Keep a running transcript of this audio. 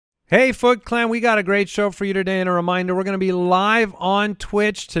Hey, Foot Clan, we got a great show for you today, and a reminder, we're going to be live on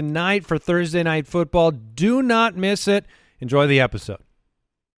Twitch tonight for Thursday Night Football. Do not miss it. Enjoy the episode.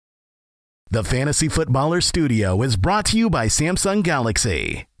 The Fantasy Footballer Studio is brought to you by Samsung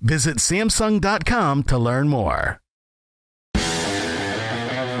Galaxy. Visit Samsung.com to learn more.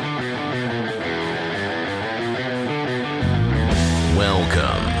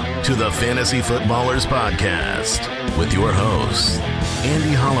 Welcome to the Fantasy Footballers Podcast with your hosts,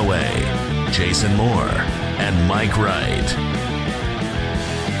 Andy Holloway, Jason Moore, and Mike Wright.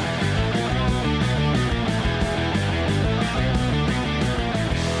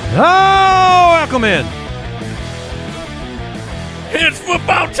 Oh, welcome in. It's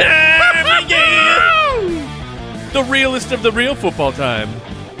football time! Yeah! The realest of the real football time.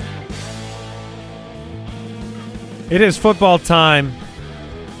 It is football time.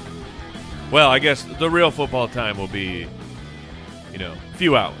 Well, I guess the real football time will be, a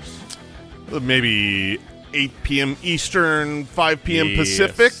few hours. Maybe 8 p.m. Eastern, 5 p.m. Yes.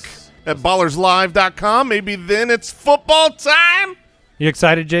 Pacific at ballerslive.com. Maybe then it's football time. You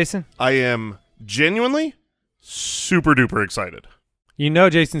excited, Jason? I am genuinely super duper excited. You know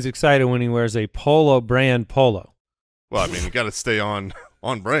Jason's excited when he wears a Polo brand polo. Well, I mean, you got to stay on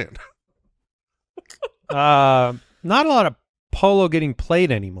brand. Not a lot of polo getting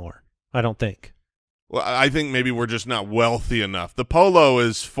played anymore, I don't think. Well, I think maybe we're just not wealthy enough. The polo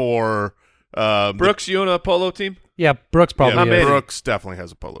is for Brooks, you own a polo team? Yeah, Brooks probably is. Brooks definitely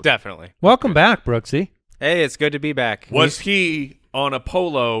has a polo team. Definitely. Welcome back, Brooksy. Hey, it's good to be back. Was he on a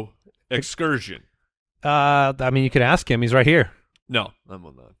polo excursion? I mean, you could ask him. He's right here. No, I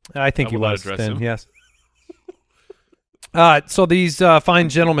will not. I think I he will not was address then, him. yes. So these fine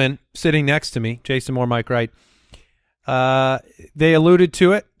gentlemen sitting next to me, Jason Moore, Mike Wright, they alluded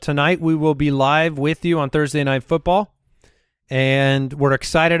to it. Tonight we will be live with you on Thursday Night Football, and we're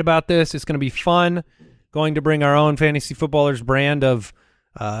excited about this. It's going to be fun, going to bring our own Fantasy Footballers brand of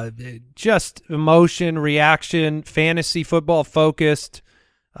just emotion, reaction, fantasy football-focused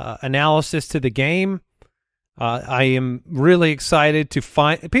analysis to the game. I am really excited to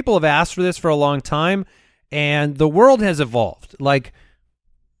find – people have asked for this for a long time, and the world has evolved. Like,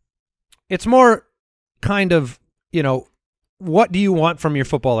 it's more kind of, what do you want from your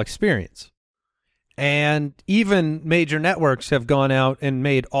football experience? And even major networks have gone out and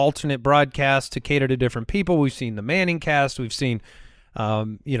made alternate broadcasts to cater to different people. We've seen the Manning cast. We've seen, the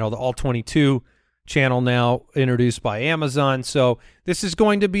All-22 channel now introduced by Amazon. So this is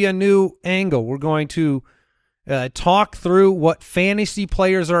going to be a new angle. We're going to talk through what fantasy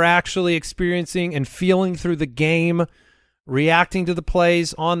players are actually experiencing and feeling through the game, reacting to the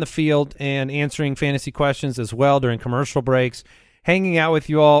plays on the field, and answering fantasy questions as well during commercial breaks. Hanging out with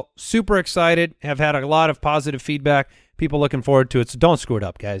you all. Super excited. Have had a lot of positive feedback. People looking forward to it. So don't screw it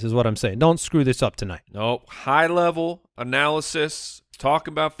up, guys, is what I'm saying. Don't screw this up tonight. No, high-level analysis, talk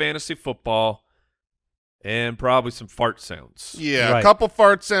about fantasy football, and probably some fart sounds. Yeah, Right. a couple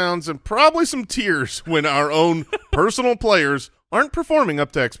fart sounds and probably some tears when our own personal players aren't performing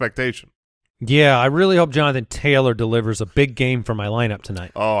up to expectation. Yeah, I really hope Jonathan Taylor delivers a big game for my lineup tonight.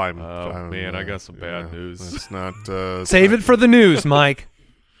 Oh, Man, I got some bad news. It's not. Save it for the news, Mike.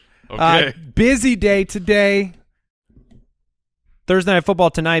 Okay. Busy day today. Thursday Night Football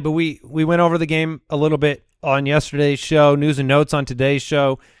tonight, but we went over the game a little bit on yesterday's show, news and notes on today's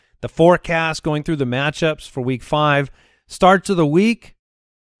show, the forecast, going through the matchups for Week 5, starts of the week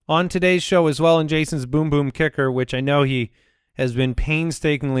on today's show as well, and Jason's Boom Boom Kicker, which I know he has been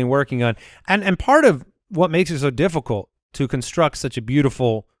painstakingly working on. And part of what makes it so difficult to construct such a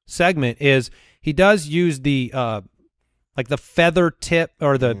beautiful segment is he does use the like the feather tip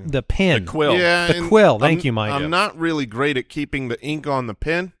or the pin. The quill. Yeah, The and quill. Thank you, Mike. I'm not really great at keeping the ink on the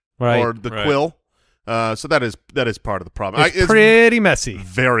pen or the Right. quill. So that is part of the problem. It's pretty messy.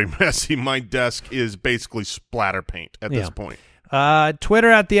 Very messy. My desk is basically splatter paint at this point. Twitter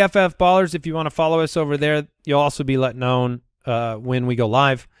at the FF Ballers. If you want to follow us over there, you'll also be let known when we go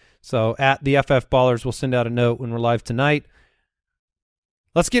live. So at the FF Ballers, we'll send out a note when we're live tonight.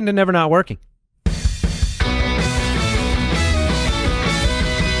 Let's get into Never Not Working.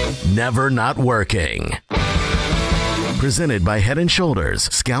 Never Not Working. Presented by Head & Shoulders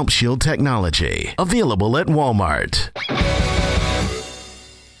Scalp Shield Technology. Available at Walmart.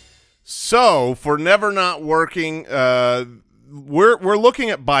 So for Never Not Working, we're looking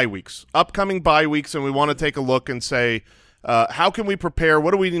at bye weeks, upcoming bye weeks, and we want to take a look and say, how can we prepare?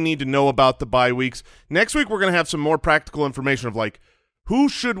 What do we need to know about the bye weeks? Next week, we're going to have some more practical information of, like, who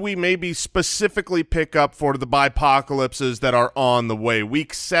should we maybe specifically pick up for the bye-apocalypses that are on the way?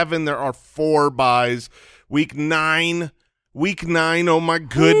 Week 7, there are 4 byes. Week 9, Week 9, oh my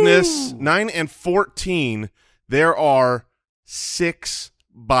goodness. 9 and 14, there are 6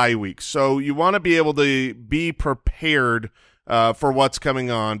 bye weeks. So you want to be able to be prepared for what's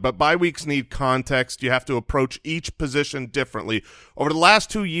coming on. But bye weeks need context. You have to approach each position differently. Over the last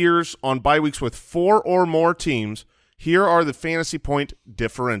 2 years on bye weeks with 4 or more teams, here are the fantasy point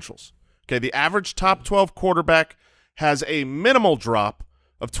differentials. Okay, the average top 12 quarterback has a minimal drop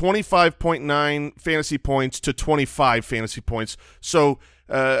of 25.9 fantasy points to 25 fantasy points. So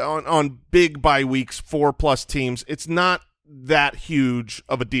on big bye weeks, 4+ teams, it's not that huge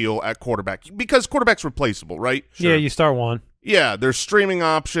of a deal at quarterback because quarterback's replaceable, right? Yeah, you start one. Yeah, there's streaming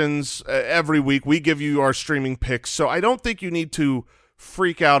options every week. We give you our streaming picks, so I don't think you need to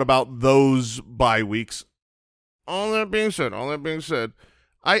freak out about those bye weeks. All that being said,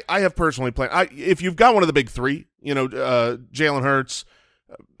 I have personally played. If you've got one of the big three, Jalen Hurts,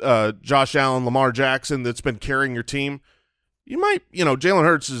 Josh Allen, Lamar Jackson, that's been carrying your team, you might, Jalen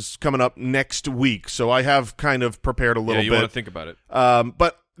Hurts is coming up next week, so I have kind of prepared a little bit. Yeah, you want to think about it.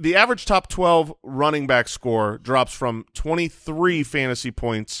 But the average top 12 running back score drops from 23 fantasy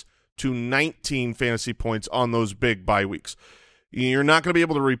points to 19 fantasy points on those big bye weeks. You're not going to be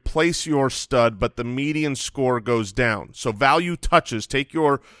able to replace your stud, but the median score goes down. So value touches. Take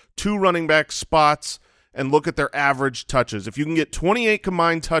your 2 running back spots and look at their average touches. If you can get 28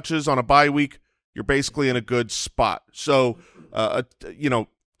 combined touches on a bye week, you're basically in a good spot. So, a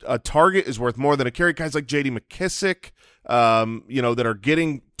target is worth more than a carry. Guys like J.D. McKissick, that are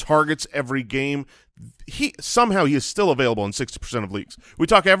getting targets every game. He is still available in 60% of leagues. We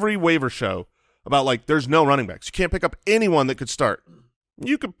talk every waiver show about, there's no running backs. You can't pick up anyone that could start.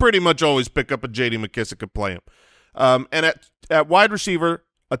 You could pretty much always pick up a J.D. McKissick and play him. And at wide receiver,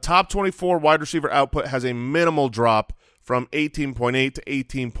 a top 24 wide receiver output has a minimal drop from 18.8 to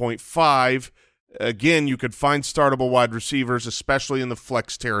 18.5. Again, you could find startable wide receivers, especially in the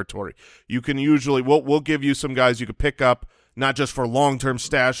flex territory. You can usually we'll give you some guys you could pick up, not just for long-term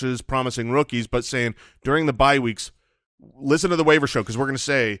stashes, promising rookies, but saying during the bye weeks, listen to the waiver show because we're going to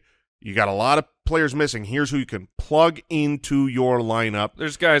say you got a lot of players missing. Here's who you can plug into your lineup.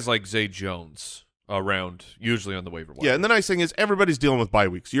 There's guys like Zay Jones around, usually on the waiver wire. Yeah, and the nice thing is everybody's dealing with bye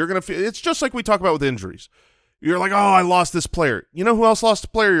weeks. You're gonna feel it's just like we talk about with injuries. You're like, oh, I lost this player. You know who else lost a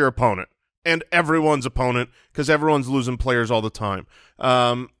player? Your opponent. And everyone's opponent, because everyone's losing players all the time.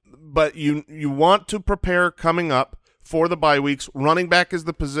 But you want to prepare coming up for the bye weeks. Running back is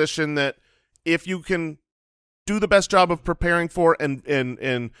the position that if you can do the best job of preparing for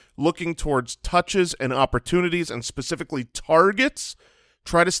and looking towards touches and opportunities and specifically targets,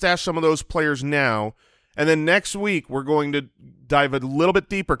 try to stash some of those players now. And then next week we're going to dive a little bit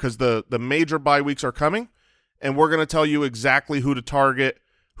deeper because the major bye weeks are coming, and we're going to tell you exactly who to target,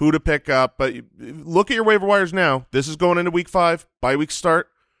 who to pick up. But look at your waiver wires now. This is going into week 5. Bye week start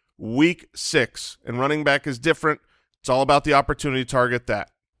week 6, and running back is different. It's all about the opportunity to target that.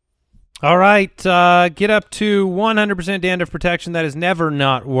 All right, get up to 100% dandruff protection. That is never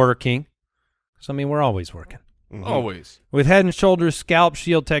not working. So, we're always working. Mm-hmm. Always. With Head & Shoulders Scalp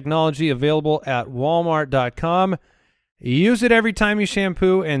Shield technology available at Walmart.com. Use it every time you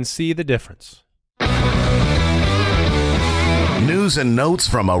shampoo and see the difference. News and notes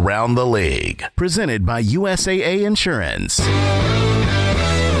from around the league. Presented by USAA Insurance.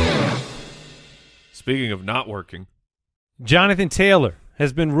 Speaking of not working. Jonathan Taylor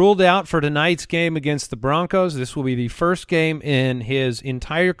has been ruled out for tonight's game against the Broncos. This will be the first game in his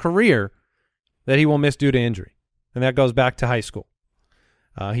entire career that he will miss due to injury, and that goes back to high school.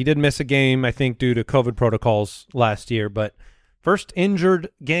 He did miss a game, I think, due to COVID protocols last year, but first injured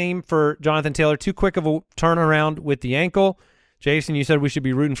game for Jonathan Taylor. Too quick of a turnaround with the ankle. Jason, you said we should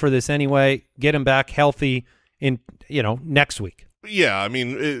be rooting for this anyway. Get him back healthy in next week. Yeah,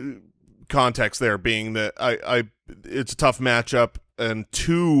 context there being that it's a tough matchup and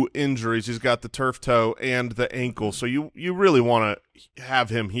 2 injuries. He's got the turf toe and the ankle, so you really want to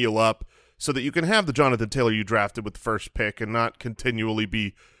have him heal up so that you can have the Jonathan Taylor you drafted with the first pick and not continually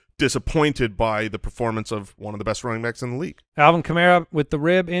be disappointed by the performance of one of the best running backs in the league. Alvin Kamara with the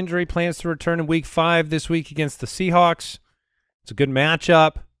rib injury plans to return in week 5 this week against the Seahawks. It's a good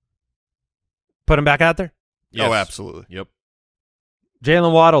matchup. Put him back out there? Yes. Oh, absolutely. Yep.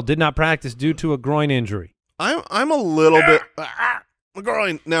 Jalen Waddle did not practice due to a groin injury. I'm a little bit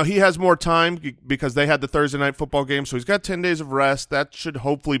groin. Now he has more time because they had the Thursday night football game, so he's got 10 days of rest. That should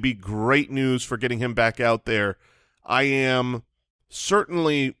hopefully be great news for getting him back out there. I am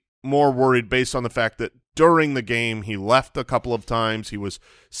certainly more worried based on the fact that during the game he left a couple of times. He was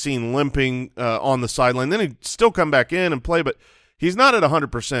seen limping on the sideline. Then he'd still come back in and play, but he's not at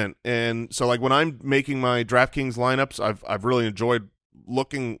 100%. And so, like, when I'm making my DraftKings lineups, I've really enjoyed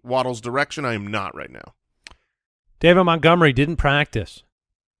looking Waddle's direction. I am not right now. David Montgomery didn't practice.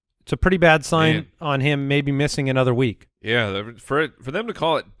 It's a pretty bad sign on him maybe missing another week. Yeah, for them to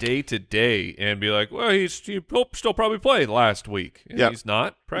call it day-to-day and be like, well, he still probably played last week. And he's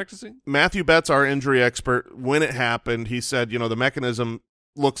not practicing? Matthew Betts, our injury expert, when it happened, he said, the mechanism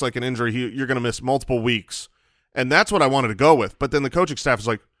looks like an injury. You're going to miss multiple weeks. And that's what I wanted to go with. But then the coaching staff is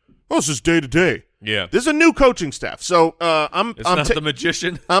like, oh, this is day-to-day. Yeah. This is a new coaching staff. So I'm not the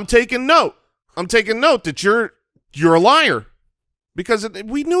magician. I'm taking note. That you're a liar. Because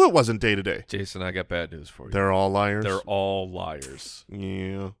we knew it wasn't day-to-day. Jason, I got bad news for you. They're all liars? They're all liars.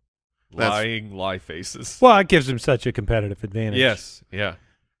 Yeah. Lying lie faces. Well, it gives him such a competitive advantage. Yes, yeah.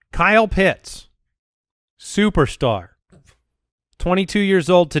 Kyle Pitts, superstar. 22 years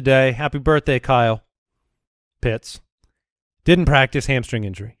old today. Happy birthday, Kyle Pitts. Didn't practice, hamstring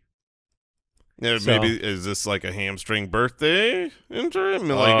injury. Yeah, So- maybe is this like a hamstring birthday injury? I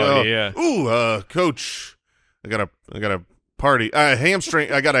mean, yeah. Ooh, coach, I got a party.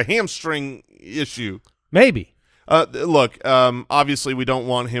 Hamstring. I got a hamstring issue. Maybe. Look, obviously we don't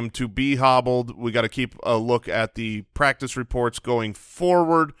want him to be hobbled. We got to keep a look at the practice reports going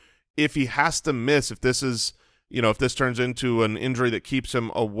forward. If he has to miss, if this is, if this turns into an injury that keeps him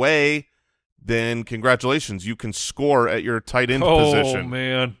away, then congratulations, you can score at your tight end position. Oh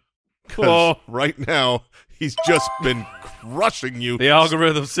man, 'Cause right now he's just been crushing you. The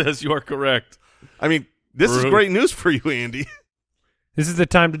algorithm says you are correct. I mean, this is great news for you, Andy. This is the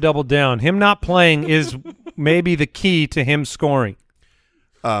time to double down. Him not playing is maybe the key to him scoring.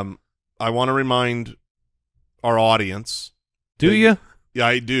 I want to remind our audience. Do you? Yeah,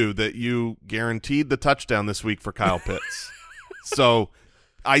 I do. That you guaranteed the touchdown this week for Kyle Pitts. So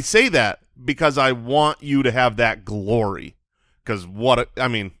I say that because I want you to have that glory. Because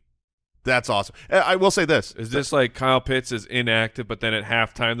that's awesome. I will say this. Is this like Kyle Pitts is inactive, but then at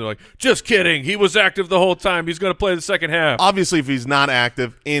halftime they're like, just kidding. He was active the whole time. He's going to play the second half. Obviously, if he's not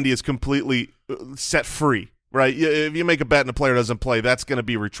active, Andy is completely set free, right? If you make a bet and a player doesn't play, that's going to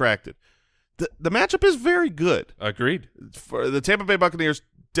be retracted. The matchup is very good. Agreed. For the Tampa Bay Buccaneers,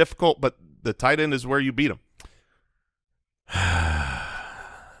 difficult, but the tight end is where you beat them.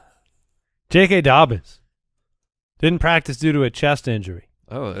 J.K. Dobbins didn't practice due to a chest injury.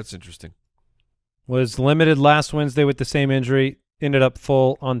 Oh, that's interesting. Was limited last Wednesday with the same injury. Ended up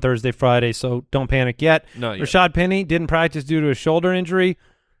full on Thursday, Friday, so don't panic yet. Not yet. Rashad Penny didn't practice due to a shoulder injury.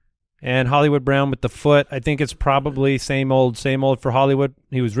 And Hollywood Brown with the foot. I think it's probably same old for Hollywood.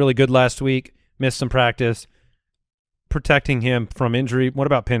 He was really good last week. Missed some practice. Protecting him from injury. What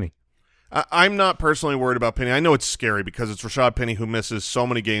about Penny? I'm not personally worried about Penny. I know it's scary because it's Rashad Penny who misses so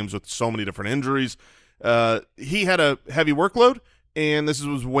many games with so many different injuries. He had a heavy workload, and this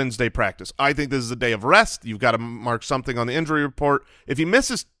was Wednesday practice. I think this is a day of rest. You've got to mark something on the injury report. If he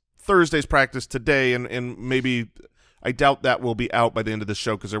misses Thursday's practice today, and maybe I doubt that will be out by the end of the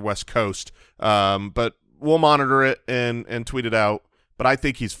show because they're West Coast, but we'll monitor it and tweet it out. But I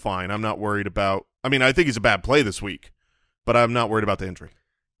think he's fine. I'm not worried about – I mean, I think he's a bad play this week, but I'm not worried about the injury.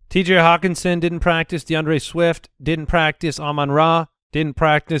 TJ Hawkinson didn't practice. DeAndre Swift didn't practice. Amon-Ra didn't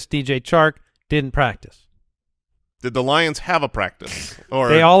practice. DJ Chark didn't practice. Did the Lions have a practice? Or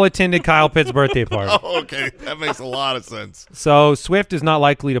They all attended Kyle Pitts' birthday party. Oh, okay. That makes a lot of sense. So Swift is not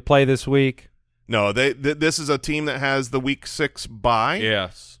likely to play this week. No, this is a team that has the Week 6 bye.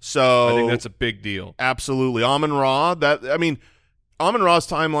 Yes. So I think that's a big deal. Absolutely. Amon-Ra, Amon-Ra's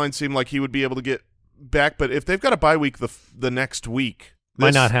timeline seemed like he would be able to get back, but if they've got a bye week the next week,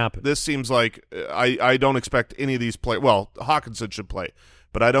 Might not happen. This seems like I don't expect any of these play. Well, Hawkinson should play,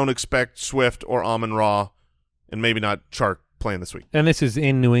 but I don't expect Swift or Amon-Ra, and maybe not Chark playing this week. And this is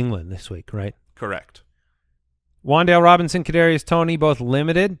in New England this week, right? Correct. Wan'Dale Robinson, Kadarius Toney, both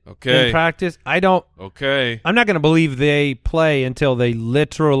limited Okay. in practice. I'm not going to believe they play until they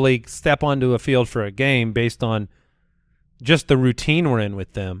literally step onto a field for a game based on just the routine we're in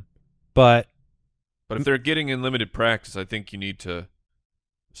with them. But if they're getting in limited practice, I think you need to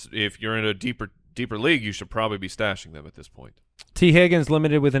 – if you're in a deeper league, you should probably be stashing them at this point. T. Higgins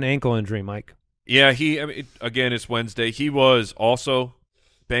limited with an ankle injury, Mike. Yeah, again, it's Wednesday. He was also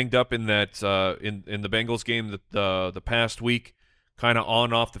banged up in that in the Bengals game the past week, kind of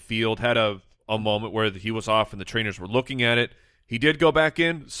on off the field. Had a moment where he was off and the trainers were looking at it. He did go back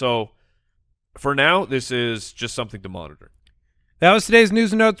in, so for now, this is just something to monitor. That was today's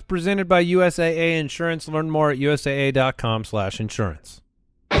news and notes presented by USAA Insurance. Learn more at usaa.com/insurance.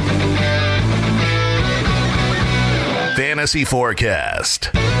 Fantasy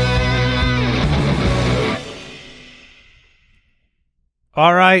Forecast.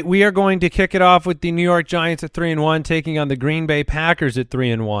 All right, we are going to kick it off with the New York Giants at 3-1, taking on the Green Bay Packers at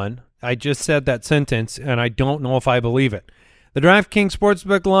 3-1. I just said that sentence, and I don't know if I believe it. The DraftKings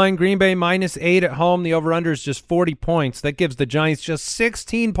Sportsbook line, Green Bay -8 at home. The over-under is just 40 points. That gives the Giants just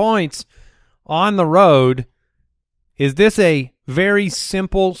 16 points on the road. Is this a very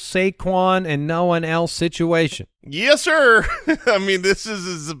simple Saquon and no one else situation? Yes, sir. I mean, this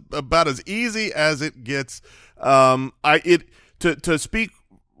is about as easy as it gets. To speak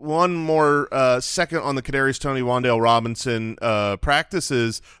one more second on the Kadarius Toney, Wan'Dale Robinson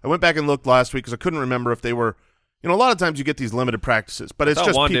practices, I went back and looked last week because I couldn't remember if they were, a lot of times you get these limited practices, but it's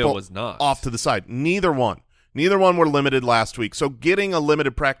just Wan'Dale people was not. off to the side. Neither one were limited last week. So getting a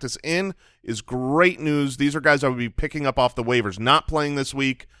limited practice in is great news. These are guys I would be picking up off the waivers, not playing this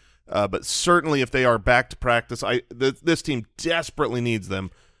week, but certainly if they are back to practice, this team desperately needs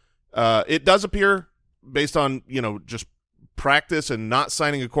them. It does appear, based on just practice and not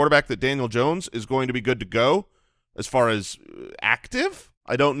signing a quarterback, that Daniel Jones is going to be good to go as far as active.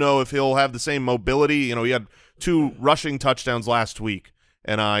 I don't know if he'll have the same mobility. He had 2 rushing touchdowns last week,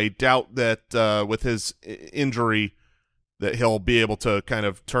 and I doubt that with his injury that he'll be able to kind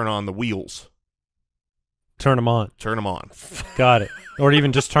of turn on the wheels. Turn them on. Got it. Or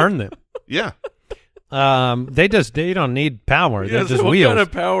even just turn them. Yeah. They don't need power. They're just what wheels. What kind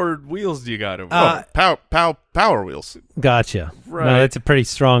of powered wheels do you got over there? Power wheels. Gotcha. Right. No, that's a pretty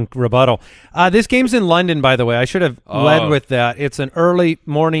strong rebuttal. This game's in London, by the way. I should have led with that. It's an early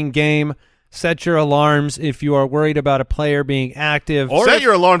morning game. Set your alarms if you are worried about a player being active. Or set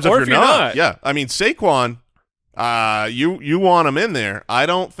your alarms if you're not. Yeah. I mean, Saquon, you want him in there. I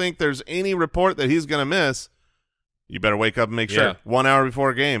don't think there's any report that he's going to miss. You better wake up and make sure. 1 hour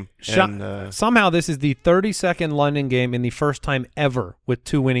before a game. Somehow this is the 32nd London game in the first time ever with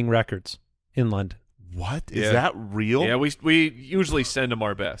 2 winning records in London. What? Is that real? Yeah, we usually send them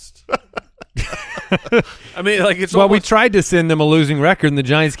our best. I mean, it's we tried to send them a losing record, and the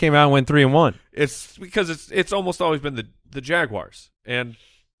Giants came out and went 3-1. It's because it's almost always been the Jaguars, and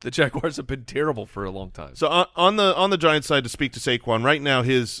the Jaguars have been terrible for a long time. So on the Giants side, to speak to Saquon, right now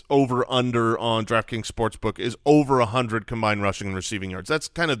his over-under on DraftKings Sportsbook is over 100 combined rushing and receiving yards. That's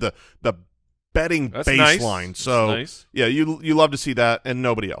kind of the betting baseline. Nice. So nice. Yeah, you love to see that, and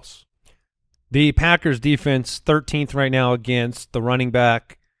nobody else. The Packers defense 13th right now against the running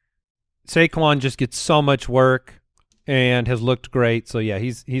back. Saquon just gets so much work and has looked great. So yeah,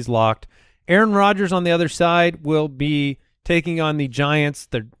 he's locked. Aaron Rodgers on the other side will be taking on the Giants.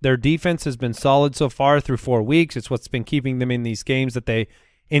 Their defense has been solid so far through 4 weeks. It's what's been keeping them in these games that they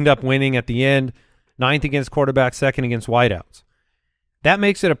end up winning at the end. 9th against quarterbacks, 2nd against wideouts. That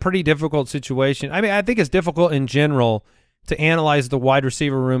makes it a pretty difficult situation. I mean, I think it's difficult in general to analyze the wide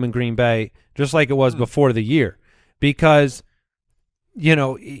receiver room in Green Bay, just like it was before the year, because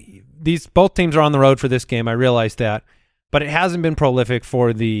both teams are on the road for this game. I realize that, but it hasn't been prolific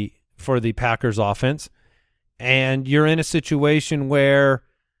for the Packers offense. And you're in a situation where,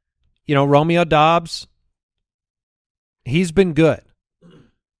 Romeo Doubs, he's been good.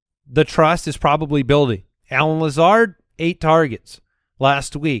 The trust is probably building. Alan Lazard, 8 targets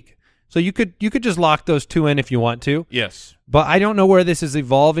last week. So you could just lock those 2 in if you want to. Yes. But I don't know where this is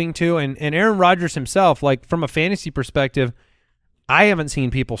evolving to. And Aaron Rodgers himself, like from a fantasy perspective, I haven't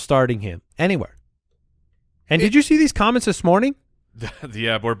seen people starting him anywhere. And did you see these comments this morning?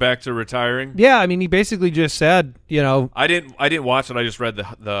 Yeah, we're back to retiring. Yeah, I mean, he basically just said, I didn't watch it. I just read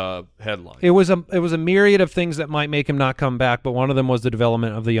the headline. It was a myriad of things that might make him not come back, but one of them was the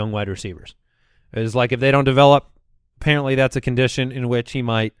development of the young wide receivers. It was like if they don't develop, apparently that's a condition in which he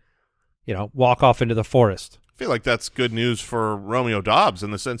might, walk off into the forest. I feel like that's good news for Romeo Doubs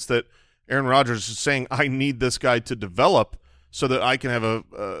in the sense that Aaron Rodgers is saying, I need this guy to develop so that I can have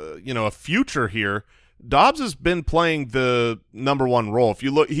a future here. Doubs has been playing the #1 role. If you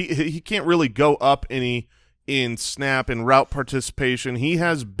look, he can't really go up any in snap and route participation. He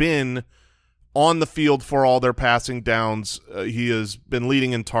has been on the field for all their passing downs. He has been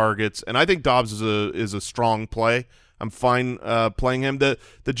leading in targets, and I think Doubs is a strong play. I'm fine playing him. The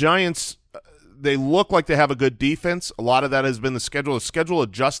Giants, they look like they have a good defense. A lot of that has been the schedule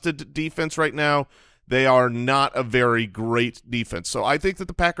adjusted defense right now. They are not a very great defense. So I think that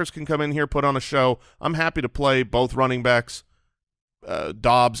the Packers can come in here, put on a show. I'm happy to play both running backs,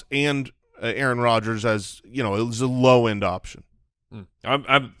 Doubs and Aaron Rodgers, as as a low end option.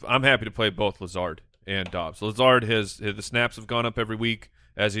 I'm happy to play both Lazard and Doubs. Lazard the snaps have gone up every week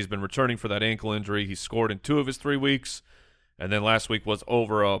as he's been returning for that ankle injury. He scored in 2 of his 3 weeks, and then last week was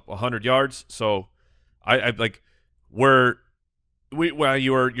over 100 yards. So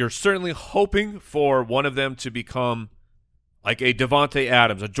you're certainly hoping for one of them to become like a Devontae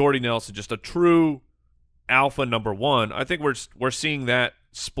Adams, a Jordy Nelson, just a true alpha number one. I think we're seeing that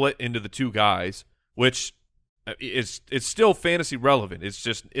split into the two guys, which it's still fantasy relevant.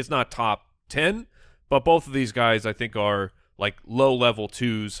 It's not top 10, but both of these guys I think are like low-level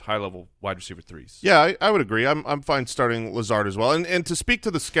twos, high-level wide receiver threes. Yeah, I would agree. I'm fine starting Lazard as well. And to speak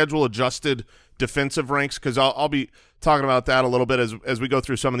to the schedule-adjusted defensive ranks, because I'll be talking about that a little bit as we go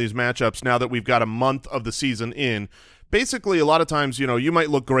through some of these matchups now that we've got a month of the season in. Basically, a lot of times, you might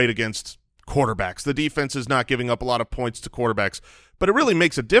look great against quarterbacks. The defense is not giving up a lot of points to quarterbacks, but it really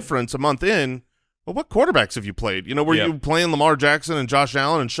makes a difference a month in. Well, what quarterbacks have you played? Were you playing Lamar Jackson and Josh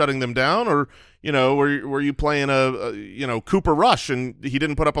Allen and shutting them down, or were you playing a Cooper Rush and he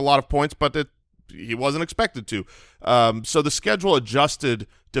didn't put up a lot of points, but he wasn't expected to. So the schedule adjusted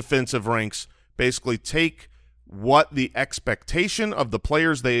defensive ranks basically take what the expectation of the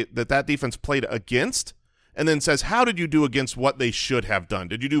players that defense played against, and then says, how did you do against what they should have done?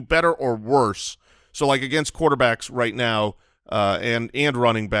 Did you do better or worse? So like against quarterbacks right now, and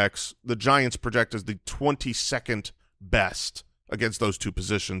running backs, the Giants project as the 22nd best against those two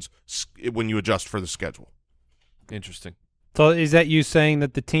positions when you adjust for the schedule. Interesting. So is that you saying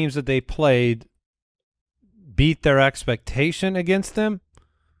that the teams that they played beat their expectation against them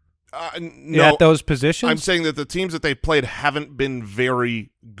no, at those positions? I'm saying that the teams that they played haven't been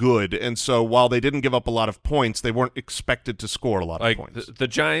very good, and so while they didn't give up a lot of points, they weren't expected to score a lot of points. The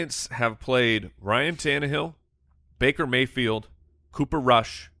Giants have played Ryan Tannehill, Baker Mayfield, Cooper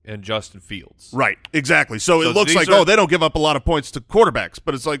Rush, and Justin Fields. Right, exactly. So it looks like, they don't give up a lot of points to quarterbacks,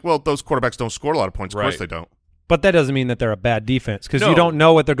 but it's like, well, those quarterbacks don't score a lot of points. Of course they don't. But that doesn't mean that they're a bad defense, because you don't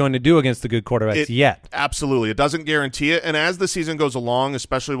know what they're going to do against the good quarterbacks yet. Absolutely. It doesn't guarantee it. And as the season goes along,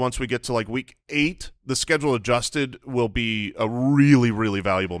 especially once we get to like week 8, the schedule adjusted will be a really, really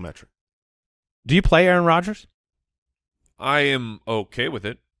valuable metric. Do you play Aaron Rodgers? I am okay with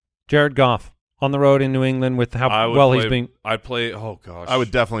it. Jared Goff on the road in New England with how well he's being. I'd play. Oh gosh, I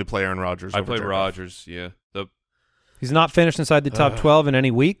would definitely play Aaron Rodgers. I play Rodgers. Yeah, he's not finished inside the top 12 in any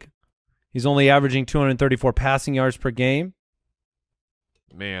week. He's only averaging 234 passing yards per game.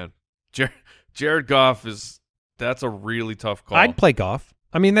 Man, Jared Goff that's a really tough call. I'd play Goff.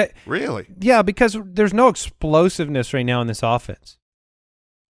 I mean that really. Yeah, because there's no explosiveness right now in this offense.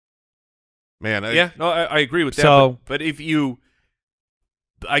 Man, I agree with that. So, but if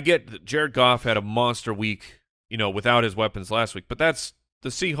I get that Jared Goff had a monster week, without his weapons last week, but the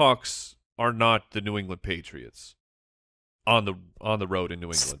Seahawks are not the New England Patriots on the road in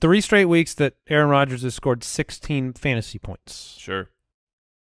New England. 3 straight weeks that Aaron Rodgers has scored 16 fantasy points. Sure.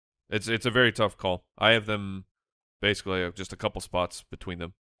 It's a very tough call. I have them basically just a couple spots between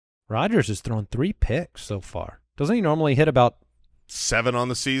them. Rodgers has thrown 3 picks so far. Doesn't he normally hit about 7 on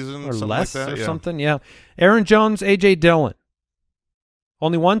the season or something less like that? or something? Yeah. Aaron Jones, A.J. Dillon.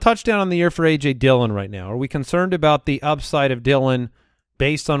 Only 1 touchdown on the year for A.J. Dillon right now. Are we concerned about the upside of Dillon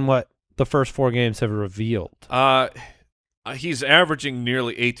based on what the first 4 games have revealed? He's averaging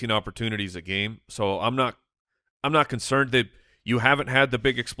nearly 18 opportunities a game, so I'm not concerned that you haven't had the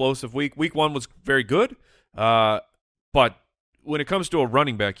big explosive week. Week 1 was very good, but when it comes to a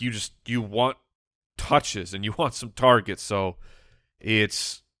running back, you want touches and you want some targets. So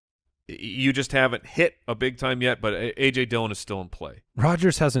you just haven't hit a big time yet. But A.J. Dillon is still in play.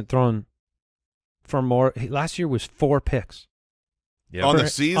 Rodgers hasn't thrown for more. Last year was 4 picks. Yeah. On the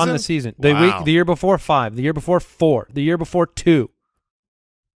season? On the season. Wow. The year before 5. The year before 4. The year before 2.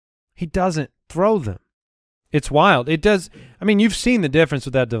 He doesn't throw them. It's wild. It does. I mean, you've seen the difference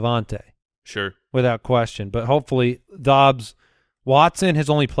with that Devontae. Sure. Without question. But hopefully Dobbs, Watson has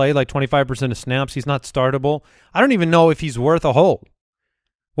only played like 25% of snaps. He's not startable. I don't even know if he's worth a hold.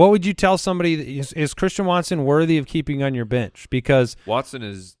 What would you tell somebody? Is Christian Watson worthy of keeping on your bench? Because Watson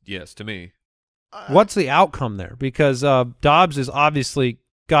is, yes, to me. What's the outcome there? Because Dobbs has obviously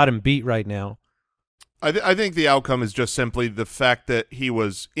got him beat right now. I think the outcome is just simply the fact that he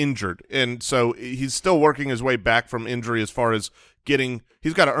was injured, and so he's still working his way back from injury as far as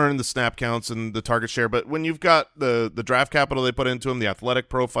he's got to earn the snap counts and the target share. But when you've got the draft capital they put into him, the athletic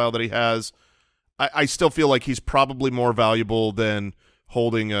profile that he has, I still feel like he's probably more valuable than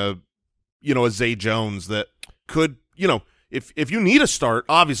holding a Zay Jones that could, if you need a start,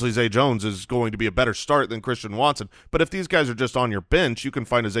 obviously Zay Jones is going to be a better start than Christian Watson. But if these guys are just on your bench, you can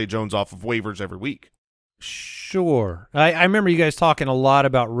find a Zay Jones off of waivers every week. Sure. I remember you guys talking a lot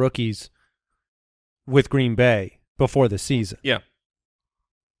about rookies with Green Bay before the season. Yeah.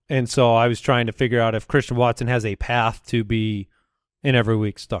 And so I was trying to figure out if Christian Watson has a path to be an every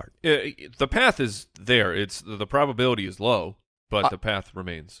week start. The path is there. The probability is low. but the path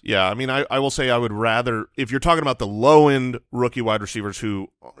remains. Yeah, I mean, I will say I would rather, if you're talking about the low-end rookie wide receivers who,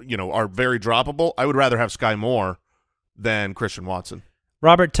 are very droppable, I would rather have Sky Moore than Christian Watson.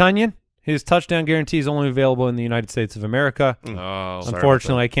 Robert Tonyan, his touchdown guarantee is only available in the United States of America. Oh,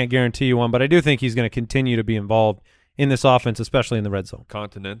 unfortunately, I can't guarantee you one, but I do think he's going to continue to be involved in this offense, especially in the red zone.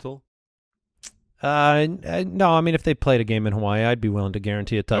 Continental? No, I mean, if they played a game in Hawaii, I'd be willing to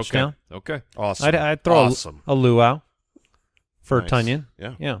guarantee a touchdown. Okay. Awesome. I'd throw a luau for Nice. Tonyan.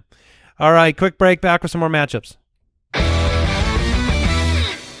 Yeah. All right, quick break. Back with some more matchups.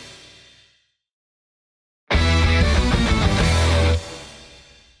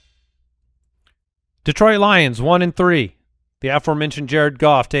 Detroit Lions 1-3. The aforementioned Jared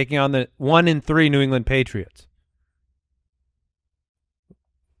Goff taking on the 1-3 New England Patriots.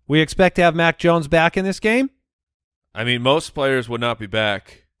 We expect to have Mac Jones back in this game? I mean, most players would not be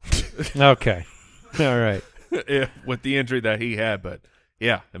back. Okay. All right. Yeah, with the injury that he had, but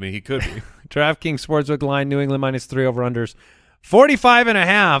yeah, I mean, he could be. DraftKings Sportsbook line, New England -3 over-unders.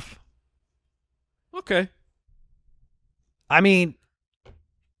 45.5. Okay. I mean,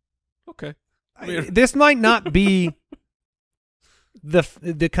 Okay. this might not be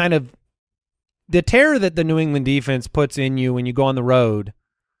the kind of the terror that the New England defense puts in you when you go on the road.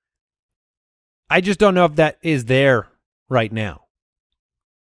 I just don't know if that is there right now.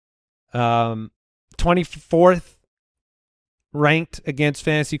 24th ranked against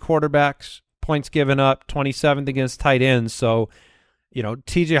fantasy quarterbacks, points given up, 27th against tight ends. So,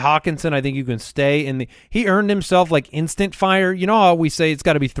 TJ Hawkinson, I think you can stay in he earned himself like instant fire. You know how we say it's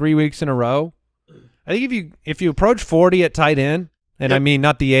got to be 3 weeks in a row? I think if you approach 40 at tight end, and I mean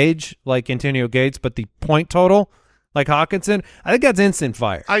not the age like Antonio Gates, but the point total like Hawkinson, I think that's instant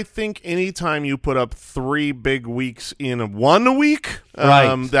fire. I think anytime you put up 3 big weeks in 1 week,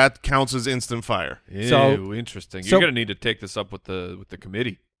 Right. that counts as instant fire. Ew, interesting. You're going to need to take this up with the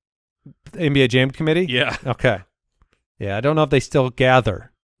committee. NBA Jam Committee? Yeah. Okay. Yeah, I don't know if they still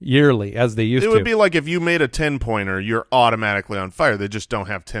gather yearly as they used to. It would be like if you made a 10-pointer, you're automatically on fire. They just don't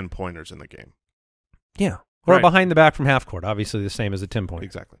have 10-pointers in the game. Yeah. Or Right. behind the back from half court, obviously the same as a 10-point.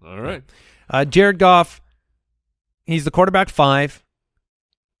 Exactly. All right. Jared Goff, he's the quarterback 5.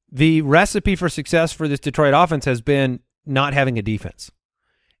 The recipe for success for this Detroit offense has been not having a defense.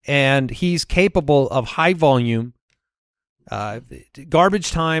 And he's capable of high volume,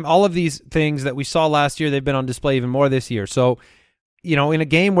 garbage time, all of these things that we saw last year. They've been on display even more this year. So, in a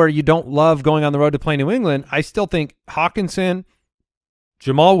game where you don't love going on the road to play New England, I still think Hawkinson,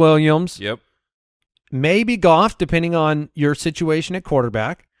 Jamal Williams, Yep. maybe Goff, depending on your situation at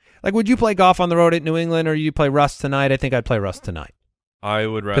quarterback. Like, would you play Goff on the road at New England, or you play Russ tonight? I think I'd play Russ tonight I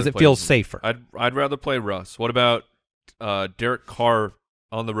would rather because it play- feels safer. I'd rather play Russ. What about Derek Carr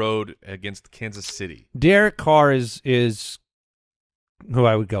on the road against Kansas City? Derek Carr is who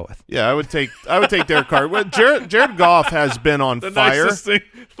I would go with. Yeah, I would take Derek Carr. Well, Jared Goff has been on The fire. nicest thing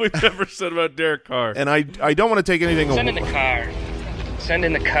we've ever said about Derek Carr. And I don't want to take anything Send in the car. Send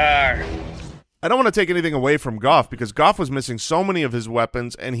in the car. I don't want to take anything away from Goff because Goff was missing so many of his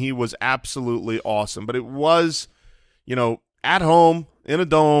weapons, and he was absolutely awesome. But it was, at home in a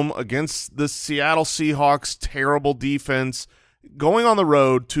dome against the Seattle Seahawks, terrible defense, going on the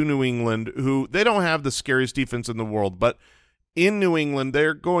road to New England, who they don't have the scariest defense in the world, but in New England,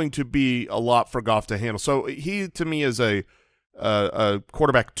 they're going to be a lot for Goff to handle. So he, to me, is a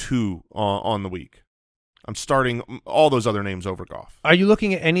quarterback 2 on the week. I'm starting all those other names over Goff. Are you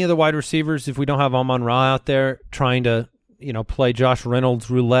looking at any of the wide receivers if we don't have Amon-Ra out there trying to, play Josh Reynolds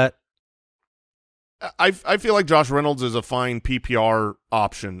roulette? I feel like Josh Reynolds is a fine PPR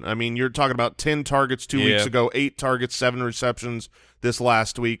option. I mean, you're talking about 10 targets 2 weeks ago, 8 targets, 7 receptions this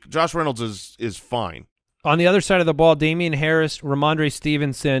last week. Josh Reynolds is fine. On the other side of the ball, Damian Harris, Ramondre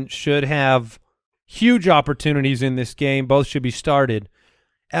Stevenson should have huge opportunities in this game. Both should be started.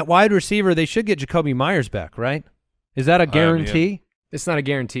 At wide receiver, they should get Jacoby Myers back, right? Is that a guarantee? It's not a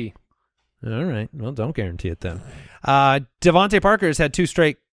guarantee. All right. Well, don't guarantee it then. Devontae Parker has had 2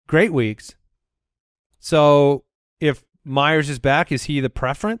 straight great weeks. So if Myers is back, is he the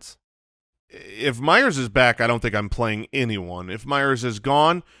preference? If Myers is back, I don't think I'm playing anyone. If Myers is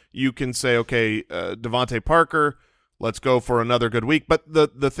gone, you can say, okay, Devontae Parker, let's go for another good week. But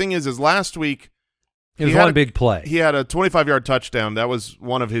the thing is last week, It was one big play. He had a 25-yard touchdown. That was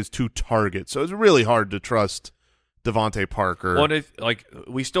one of his 2 targets. So it's really hard to trust Devontae Parker. Well,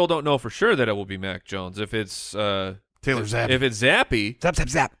 we still don't know for sure that it will be Mac Jones. If it's Taylor Zappe. If it's Zappe, Zap, zap,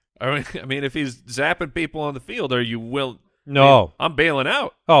 zap. I mean, if he's zapping people on the field, are you will? No. I'm bailing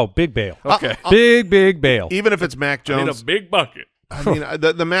out. Oh, big bail. Okay, Big bail. Even if it's Mac I need Jones, a big bucket. I mean,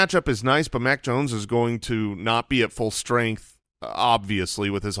 the matchup is nice, but Mac Jones is going to not be at full strength obviously,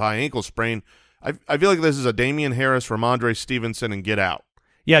 with his high ankle sprain. I feel like this is a Damian Harris, Ramondre Stevenson, and get out.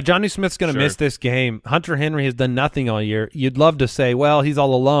 Yeah, Johnny Smith's going to miss this game. Hunter Henry has done nothing all year. You'd love to say, well, he's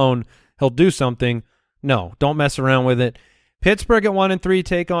all alone. He'll do something. No, don't mess around with it. Pittsburgh at 1-3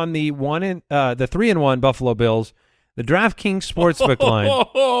 take on the 3-1 Buffalo Bills. The DraftKings Sportsbook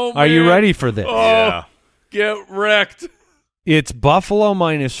line. Are you ready for this? Yeah. Get wrecked. It's Buffalo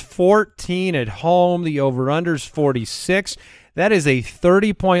 -14 at home. The over-under's 46. That is a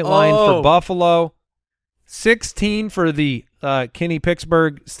 30-point line for Buffalo. 16 for the Kenny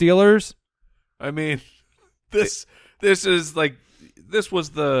Pittsburgh Steelers. I mean, this is like this was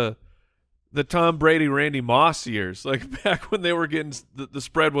the Tom Brady, Randy Moss years, like back when they were getting the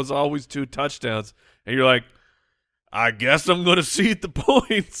spread was always 2 touchdowns, and you're like, I guess I'm going to cede the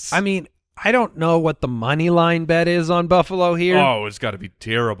points. I mean, I don't know what the money line bet is on Buffalo here. Oh, it's got to be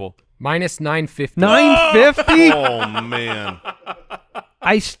terrible. -950. 950? Oh, man.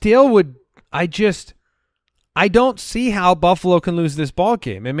 I still would – I don't see how Buffalo can lose this ball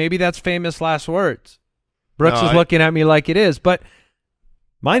game, and maybe that's famous last words. Brooks is looking at me like it is, but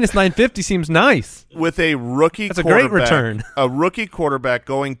 -950 seems nice. With a rookie That's a quarterback, great return. A rookie quarterback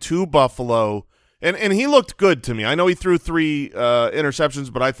going to Buffalo, and he looked good to me. I know he threw 3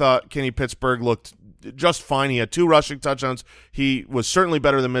 interceptions, but I thought Kenny Pittsburgh looked just fine. He had 2 rushing touchdowns. He was certainly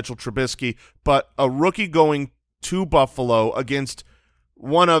better than Mitchell Trubisky, but a rookie going to Buffalo against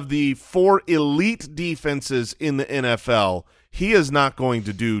one of the 4 elite defenses in the NFL, he is not going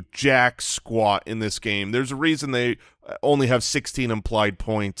to do jack squat in this game. There's a reason they only have 16 implied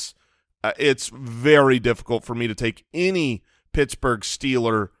points. It's very difficult for me to take any Pittsburgh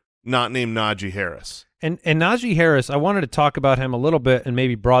Steeler not named Najee Harris. And Najee Harris, I wanted to talk about him a little bit and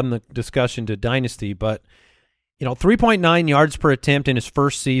maybe broaden the discussion to Dynasty, but 3.9 yards per attempt in his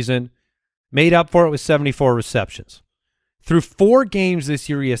first season, made up for it with 74 receptions. Through 4 games this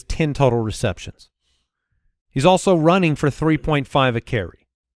year, he has 10 total receptions. He's also running for 3.5 a carry.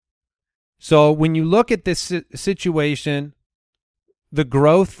 So when you look at this situation, the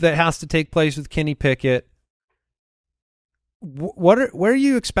growth that has to take place with Kenny Pickett, what are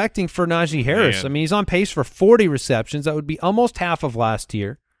you expecting for Najee Harris? Man. I mean, he's on pace for 40 receptions. That would be almost half of last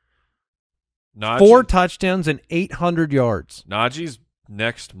year. 4 touchdowns and 800 yards. Najee's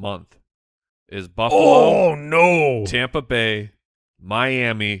next month is Buffalo, no, Tampa Bay,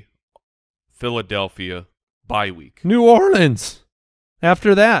 Miami, Philadelphia, bye week. New Orleans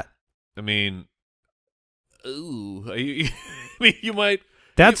after that. I mean, ooh, you might.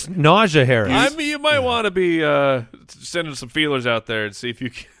 That's Najee Harris. I mean, you might want to be sending some feelers out there and see if you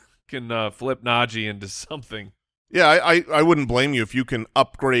can flip Najee into something. Yeah, I wouldn't blame you if you can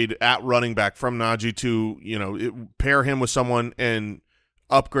upgrade at running back from Najee to, pair him with someone and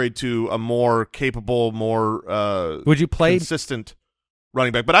upgrade to a more capable, more would you play consistent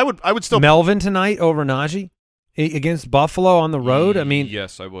running back. But I would still Melvin tonight over Najee against Buffalo on the road? I mean,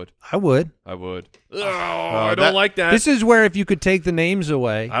 yes, I would. I would. Oh, I don't like that. This is where if you could take the names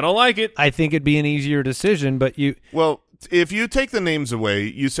away, I don't like it. I think it'd be an easier decision, but Well, if you take the names away,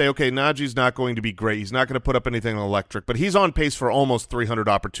 you say, okay, Najee's not going to be great. He's not going to put up anything electric, but he's on pace for almost 300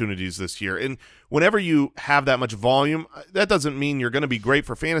 opportunities this year. And whenever you have that much volume, that doesn't mean you're going to be great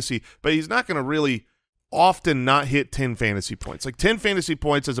for fantasy, but he's not going to really often not hit 10 fantasy points. Like 10 fantasy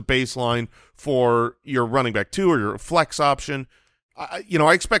points as a baseline for your running back 2 or your flex option. I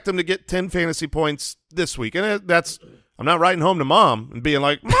expect him to get 10 fantasy points this week. And I'm not writing home to mom and being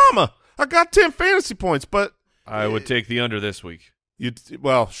like, Mama, I got 10 fantasy points, but I would take the under this week.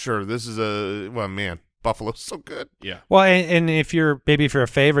 Well, sure. This is man, Buffalo's so good. Yeah. well, and if you're a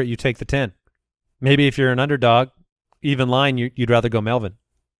favorite, you take the 10. Maybe if you're an underdog, even line, you'd rather go Melvin.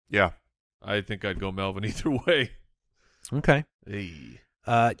 Yeah. I think I'd go Melvin either way. Okay. Hey.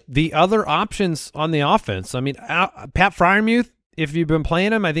 The other options on the offense, I mean, Pat Freiermuth, if you've been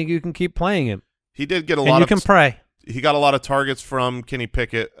playing him, I think you can keep playing him. He did get a and lot you of can pray. He got a lot of targets from Kenny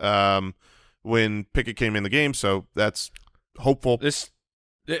Pickett when Pickett came in the game, so that's hopeful. This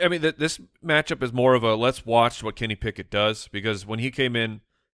matchup is more of a let's watch what Kenny Pickett does, because when he came in,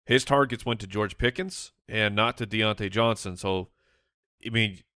 his targets went to George Pickens and not to Deontay Johnson. So, I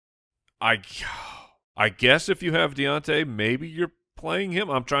mean, I guess if you have Deontay, maybe you're playing him.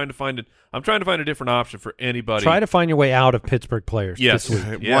 I'm trying to find a different option for anybody. Try to find your way out of Pittsburgh players. Yes, this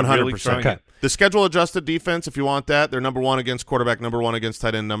week. 100%. Okay. The schedule adjusted defense, if you want that, they're number 1 against quarterback, number 1 against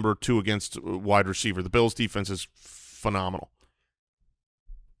tight end, number 2 against wide receiver. The Bills' defense is phenomenal.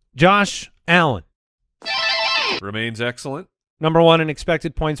 Josh Allen, Remains excellent. number 1 in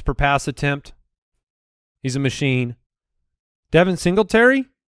expected points per pass attempt. He's a machine. Devin Singletary,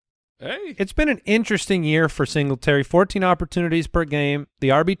 Hey. It's been an interesting year for Singletary. 14 opportunities per game. The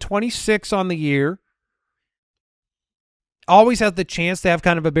RB 26 on the year. Always has the chance to have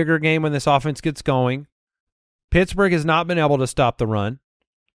kind of a bigger game when this offense gets going. Pittsburgh has not been able to stop the run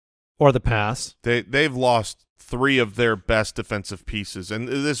or the pass. They've lost 3 of their best defensive pieces, and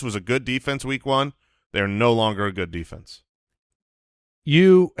this was a good defense week 1. They're no longer a good defense.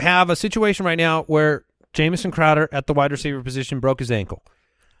 You have a situation right now where Jamison Crowder at the wide receiver position broke his ankle.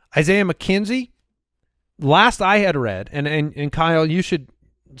 Isaiah McKenzie, last I had read, and Kyle, you should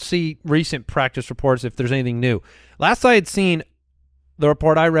see recent practice reports if there's anything new. Last I had seen, the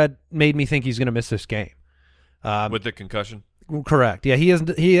report I read made me think he's going to miss this game. With the concussion? Correct. Yeah, he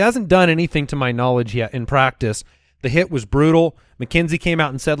hasn't done anything to my knowledge yet in practice. The hit was brutal. McKenzie came out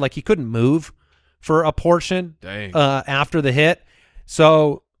and said like he couldn't move for a portion after the hit.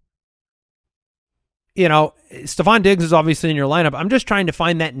 So, you know, Stephon Diggs is obviously in your lineup. I'm just trying to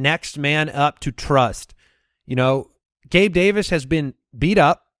find that next man up to trust. You know, Gabe Davis has been beat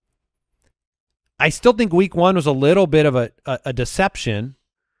up. I still think week 1 was a little bit of a deception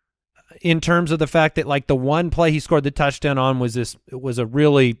in terms of the fact that like the one play he scored the touchdown on was a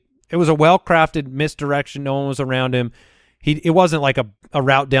well-crafted misdirection. No one was around him. It wasn't like a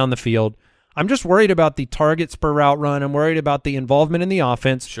route down the field. I'm just worried about the targets per route run. I'm worried about the involvement in the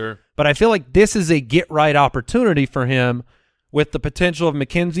offense. Sure. But I feel like this is a get-right opportunity for him with the potential of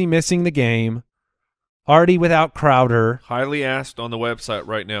McKenzie missing the game, already without Crowder. Highly asked on the website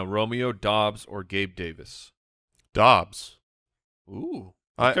right now, Romeo Doubs or Gabe Davis? Doubs. Ooh.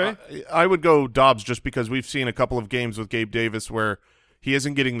 Okay. I would go Doubs just because we've seen a couple of games with Gabe Davis where he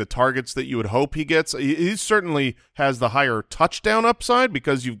isn't getting the targets that you would hope he gets. He certainly has the higher touchdown upside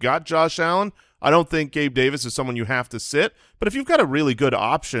because you've got Josh Allen. I don't think Gabe Davis is someone you have to sit. But if you've got a really good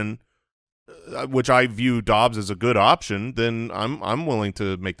option, which I view Doubs as a good option, then I'm willing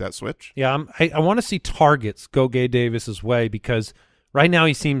to make that switch. Yeah, I want to see targets go Gabe Davis's way because right now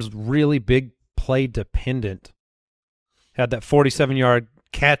he seems really big play dependent. Had that 47-yard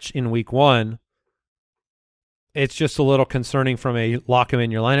catch in week 1. It's just a little concerning from a lock him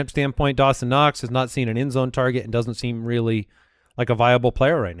in your lineup standpoint. Dawson Knox has not seen an end zone target and doesn't seem really like a viable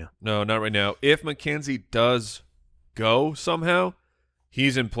player right now. No, not right now. If McKenzie does go somehow,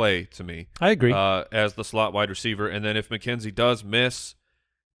 he's in play to me. I agree. As the slot wide receiver. And then if McKenzie does miss,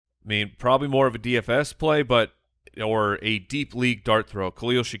 I mean, probably more of a DFS play, or a deep league dart throw.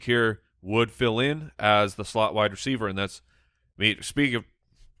 Khalil Shakir would fill in as the slot wide receiver, and that's, I mean, speaking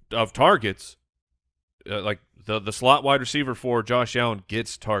of targets, like the slot wide receiver for Josh Allen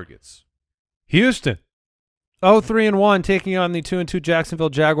gets targets. Houston, 0-3-1, taking on the 2-2 Jacksonville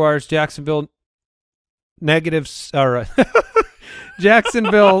Jaguars. Jacksonville negatives, or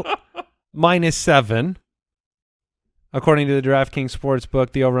Jacksonville -7. According to the DraftKings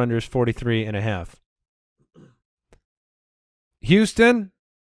Sportsbook, the over/under is 43.5. Houston,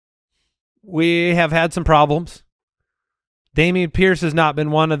 we have had some problems. Dameon Pierce has not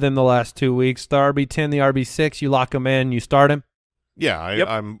been one of them the last 2 weeks. The RB10, the RB6, you lock him in, you start him. Yeah,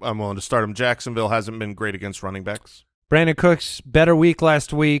 I'm willing to start him. Jacksonville hasn't been great against running backs. Brandon Cooks, better week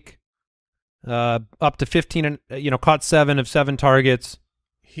last week. Up to 15, caught 7 of 7 targets.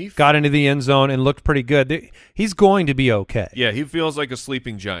 He got into the end zone and looked pretty good. He's going to be okay. Yeah, he feels like a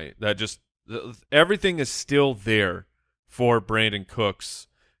sleeping giant. That just everything is still there for Brandon Cooks.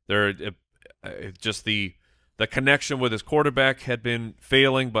 Just the connection with his quarterback had been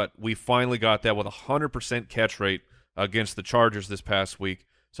failing, but we finally got that with 100% catch rate against the Chargers this past week.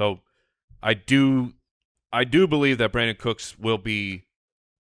 So I do believe that Brandon Cooks will be,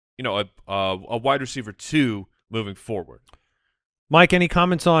 a wide receiver 2 moving forward. Mike, any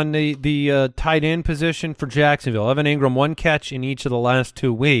comments on the tight end position for Jacksonville? Evan Ingram, 1 catch in each of the last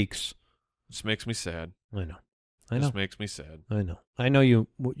 2 weeks. This makes me sad. I know. This makes me sad. I know you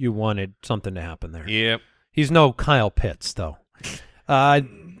wanted something to happen there. Yep. He's no Kyle Pitts, though.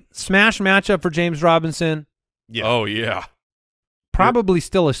 Smash matchup for James Robinson. Yeah. Oh, yeah. Probably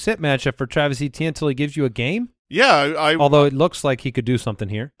still a sit matchup for Travis Etienne until he gives you a game. Yeah. Although it looks like he could do something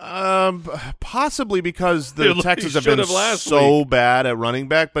here. Possibly because the Texans have been so bad at running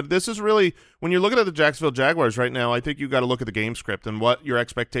back. But this is really, when you're looking at the Jacksonville Jaguars right now, I think you've got to look at the game script and what your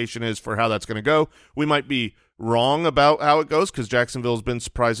expectation is for how that's going to go. We might be wrong about how it goes because Jacksonville's been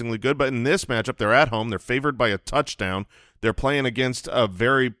surprisingly good. But in this matchup, they're at home. They're favored by a touchdown. They're playing against a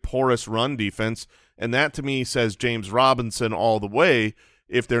very porous run defense. And that, to me, says James Robinson all the way.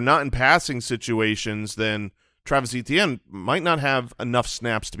 If they're not in passing situations, then Travis Etienne might not have enough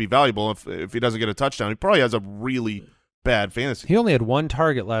snaps to be valuable. If he doesn't get a touchdown, he probably has a really bad fantasy. He only had 1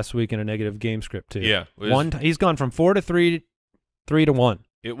 target last week in a negative game script, too. Yeah. He's gone from 4 to 3 to 1.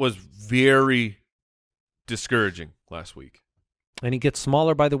 It was very discouraging last week. And he gets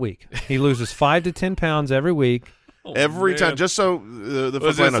smaller by the week. He loses 5 to 10 pounds every week. Every time, just so the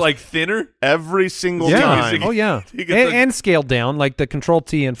was this like thinner? Every single Yeah. time. Oh, yeah. And scaled down, like the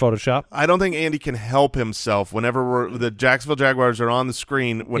Control-T in Photoshop. I don't think Andy can help himself whenever the Jacksonville Jaguars are on the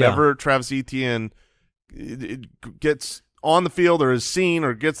screen, whenever Travis Etienne gets on the field or is seen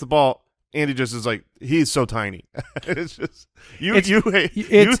or gets the ball, Andy just is like, he's so tiny. It's just you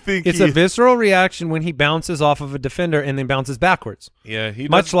think it's a visceral reaction when he bounces off of a defender and then bounces backwards. Yeah,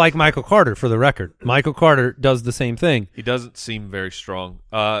 much like Michael Carter, for the record. Michael Carter does the same thing. He doesn't seem very strong.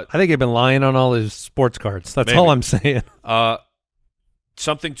 I think he's been lying on all his sports cards. That's maybe. all I'm saying.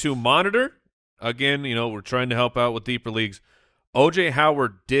 Something to monitor. Again, we're trying to help out with deeper leagues. O.J.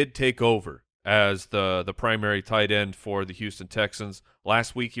 Howard did take over as the primary tight end for the Houston Texans.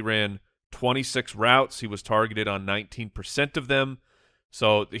 Last week he ran 26 routes. He was targeted on 19% of them.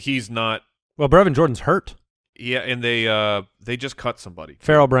 So he's not. Well, Brevin Jordan's hurt. Yeah, and they just cut somebody.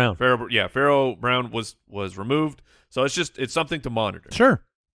 Farrell Brown. Farrell Brown was removed. So it's something to monitor. Sure.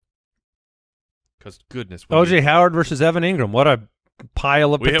 Because goodness. O.J. Howard versus Evan Ingram. What a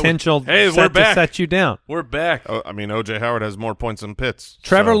pile of potential set to set you down. We're back. O.J. Howard has more points than Pitts.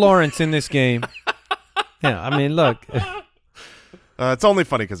 Trevor Lawrence in this game. Yeah, I mean, look. It's only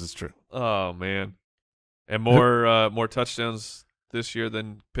funny because it's true. Oh, man. And more touchdowns this year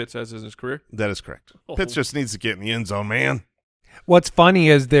than Pitts has in his career? That is correct. Pitts just needs to get in the end zone, man. What's funny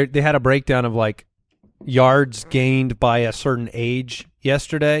is they had a breakdown of, like, yards gained by a certain age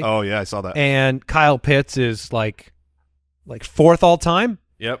yesterday. Oh, yeah, I saw that. And Kyle Pitts is, like fourth all-time.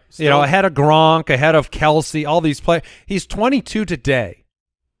 Yep. Ahead of Gronk, ahead of Kelsey, all these players. He's 22 today.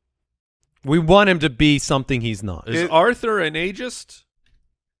 We want him to be something he's not. Is Arthur an ageist?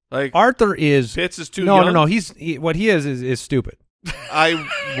 Like Arthur is. Pitts is too young? No. What he is stupid. I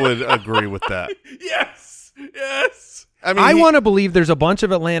would agree with that. Yes. I mean, I want to believe there's a bunch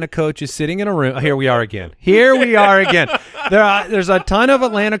of Atlanta coaches sitting in a room. Here we are again. There's a ton of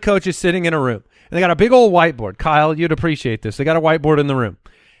Atlanta coaches sitting in a room. And they got a big old whiteboard. Kyle, you'd appreciate this. They got a whiteboard in the room.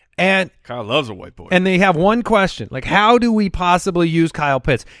 And Kyle loves a whiteboard. And they have one question, like, how do we possibly use Kyle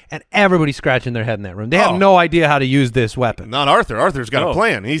Pitts? And everybody's scratching their head in that room. They have no idea how to use this weapon. Not Arthur. Arthur's got a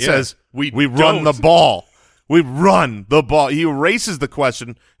plan. He says, we run don't. the ball. We run the ball. He erases the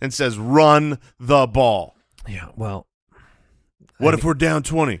question and says, run the ball. Yeah, well. What if we're down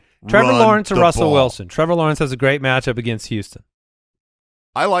 20? Trevor Lawrence or Russell ball. Wilson? Trevor Lawrence has a great matchup against Houston.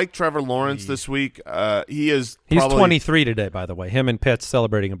 I like Trevor Lawrence this week. He's 23 today, by the way. Him and Pitts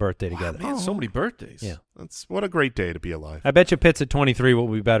celebrating a birthday together. Man, so many birthdays. Yeah. What a great day to be alive. I bet you Pitts at 23 will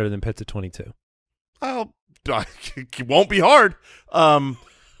be better than Pitts at 22. It won't be hard.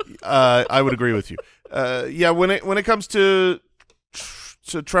 I would agree with you. When it comes to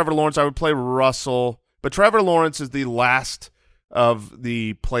Trevor Lawrence, I would play Russell, but Trevor Lawrence is the last of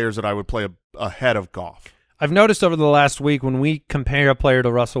the players that I would play ahead of Goff. I've noticed over the last week when we compare a player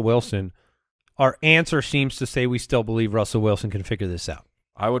to Russell Wilson, our answer seems to say we still believe Russell Wilson can figure this out.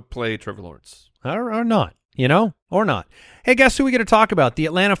 I would play Trevor Lawrence. Or not, or not. Hey, guess who we get to talk about? The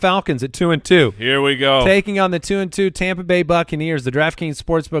Atlanta Falcons at 2-2. Here we go. Taking on the 2-2 Tampa Bay Buccaneers. The DraftKings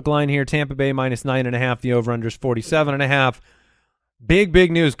Sportsbook line here, Tampa Bay minus 9.5. The over-under is 47.5.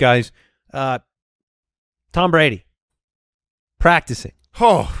 Big news, guys. Tom Brady practicing.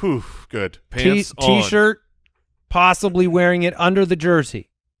 Oh, good. Pants on. T-shirt, possibly wearing it under the jersey.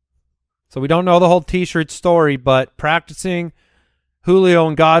 So we don't know the whole T-shirt story, but practicing, Julio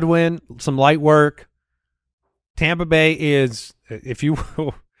and Godwin, some light work. Tampa Bay is, if you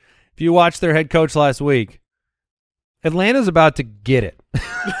watched their head coach last week, Atlanta's about to get it.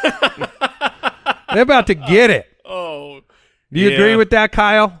 They're about to get it. Oh. Do you agree with that,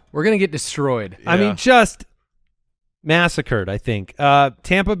 Kyle? We're going to get destroyed. I mean, just massacred, I think.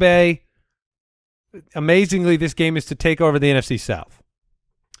 Tampa Bay, amazingly, this game is to take over the NFC South.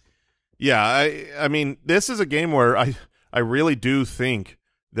 Yeah, I mean, this is a game where I really do think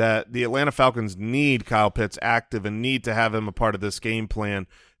that the Atlanta Falcons need Kyle Pitts active and need to have him a part of this game plan.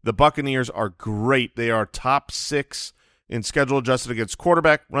 The Buccaneers are great. They are top 6 in schedule adjusted against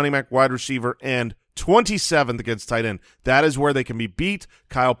quarterback, running back, wide receiver, and 27th against tight end. That is where they can be beat.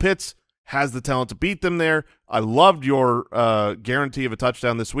 Kyle Pitts has the talent to beat them there. I loved your guarantee of a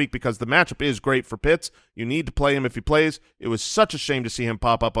touchdown this week because the matchup is great for Pitts. You need to play him if he plays. It was such a shame to see him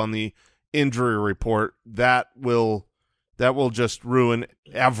pop up on the injury report. That will just ruin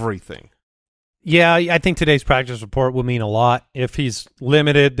everything. Yeah, I think today's practice report will mean a lot. If he's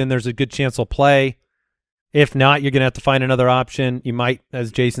limited, then there's a good chance he'll play. If not, you're going to have to find another option. You might,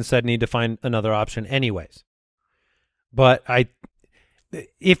 as Jason said, need to find another option anyways. But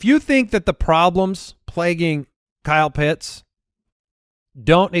if you think that the problems plaguing Kyle Pitts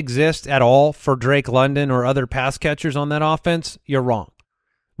don't exist at all for Drake London or other pass catchers on that offense, you're wrong.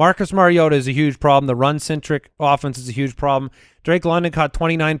 Marcus Mariota is a huge problem. The run-centric offense is a huge problem. Drake London caught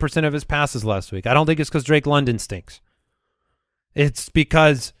 29% of his passes last week. I don't think it's because Drake London stinks. It's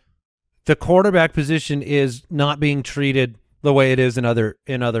because the quarterback position is not being treated the way it is on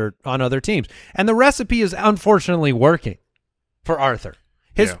other teams. And the recipe is unfortunately working for Arthur.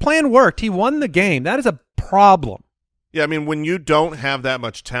 His plan worked. He won the game. That is a problem. Yeah, I mean, when you don't have that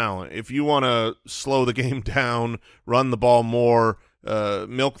much talent, if you want to slow the game down, run the ball more,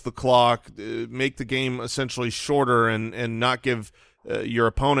 milk the clock, make the game essentially shorter and not give your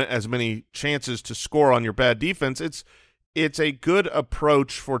opponent as many chances to score on your bad defense, it's a good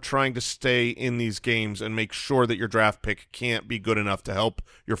approach for trying to stay in these games and make sure that your draft pick can't be good enough to help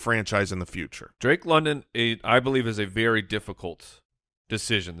your franchise in the future. Drake London, I believe, is a very difficult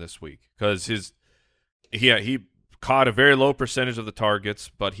decision this week because he caught a very low percentage of the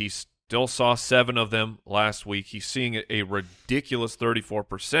targets, but he still saw 7 of them last week. He's seeing a ridiculous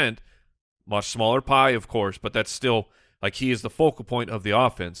 34%, much smaller pie, of course, but that's still like he is the focal point of the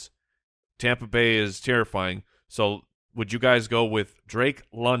offense. Tampa Bay is terrifying. So would you guys go with Drake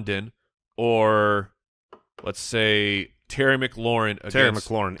London or, let's say, Terry McLaurin against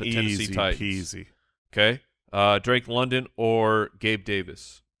the Tennessee Titans? Easy. Okay. Drake London or Gabe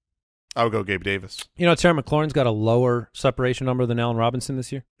Davis? I would go Gabe Davis. You know, Terry McLaurin's got a lower separation number than Allen Robinson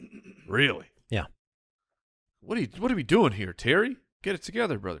this year. Really? Yeah. What are we doing here, Terry? Get it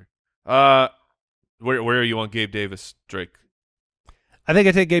together, brother. Where are you on Gabe Davis, Drake? I think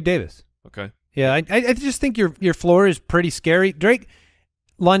I take Gabe Davis. Okay. Yeah, I just think your floor is pretty scary. Drake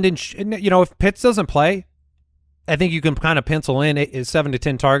London, if Pitts doesn't play, I think you can kind of pencil in 7 to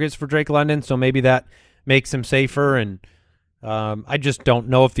 10 targets for Drake London, so maybe that makes him safer. And I just don't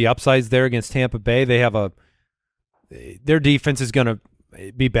know if the upside's there against Tampa Bay. They have their defense is going to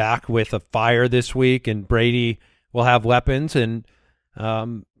be back with a fire this week, and Brady will have weapons, and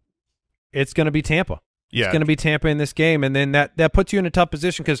it's going to be Tampa. Yeah. It's going to be Tampa in this game, and then that puts you in a tough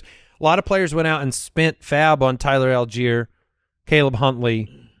position because a lot of players went out and spent fab on Tyler Algier, Caleb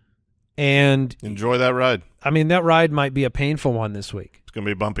Huntley, and enjoy that ride. I mean, that ride might be a painful one this week. It's going to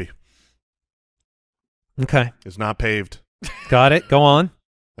be bumpy. Okay. It's not paved. Got it. Go on.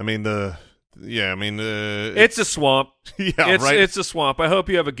 I mean, it's a swamp. Yeah, right. It's a swamp. I hope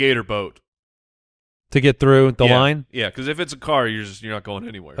you have a gator boat to get through the line. Yeah, because if it's a car, you're not going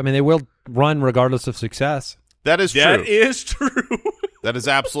anywhere. I mean, they will run regardless of success. That is true. That is true. That is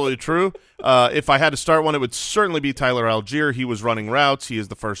absolutely true. If I had to start one, it would certainly be Tyler Algier. He was running routes. He is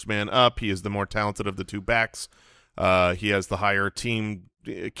the first man up. He is the more talented of the two backs. He has the higher team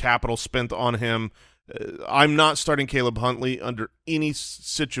capital spent on him. I'm not starting Caleb Huntley under any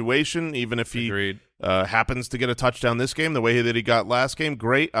situation, even if he happens to get a touchdown this game the way that he got last game.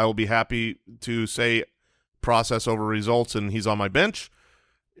 Great. I will be happy to say process over results, and he's on my bench.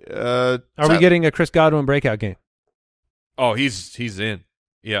 Are we getting a Chris Godwin breakout game? Oh, he's in.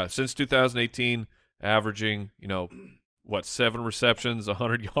 Yeah, since 2018, averaging, 7 receptions,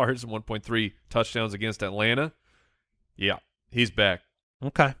 100 yards, and 1.3 touchdowns against Atlanta. Yeah, he's back.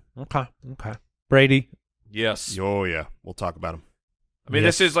 Okay. Brady. Yes. Oh, yeah. We'll talk about him. I mean,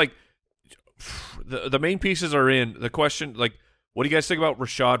 This is like the main pieces are in. The question, what do you guys think about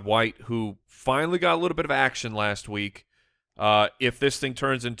Rachaad White, who finally got a little bit of action last week? If this thing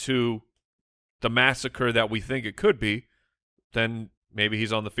turns into the massacre that we think it could be, then maybe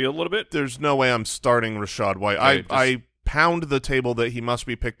he's on the field a little bit. There's no way I'm starting Rachaad White. Okay, I pound the table that he must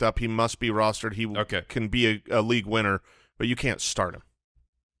be picked up. He must be rostered. He can be a league winner, but you can't start him.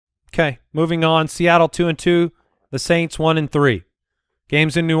 Okay, moving on. Seattle 2-2, the Saints 1-3.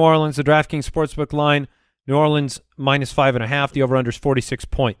 Games in New Orleans. The DraftKings Sportsbook line: New Orleans -5.5. The over/under is 46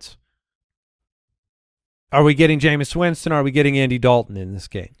 points. Are we getting Jameis Winston? Or are we getting Andy Dalton in this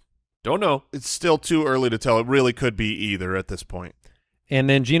game? Don't know. It's still too early to tell. It really could be either at this point. And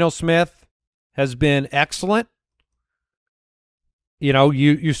then Geno Smith has been excellent.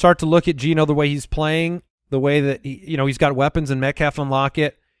 You start to look at Geno, the way he's playing, the way that he's got weapons in Metcalf and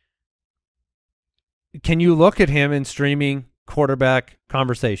Lockett. Can you look at him in streaming quarterback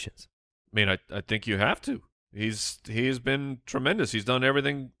conversations? I mean, I think you have to. He's been tremendous. He's done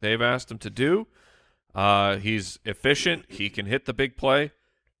everything they've asked him to do. He's efficient. He can hit the big play.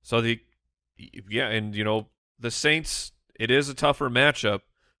 So the Saints, it is a tougher matchup.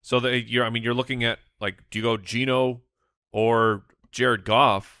 So you're looking at, do you go Geno or Jared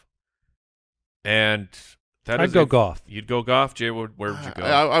Goff? And I'd go Goff. You'd go Goff. Jay, where would you go?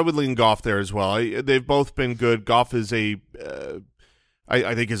 I would lean Goff there as well. They've both been good. Goff is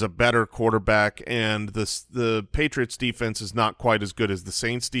I think is a better quarterback, and the Patriots defense is not quite as good as the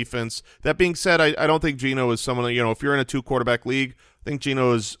Saints defense. That being said, I don't think Geno is someone, if you're in a 2-quarterback league, I think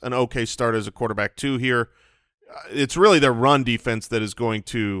Geno is an okay start as a quarterback 2 here. It's really their run defense that is going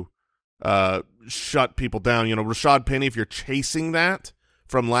to shut people down. Rashad Penny, if you're chasing that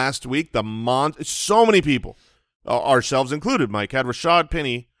from last week, so many people, ourselves included, Mike, had Rashad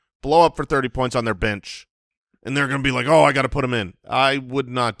Penny blow up for 30 points on their bench. And they're going to be like, oh, I got to put him in. I would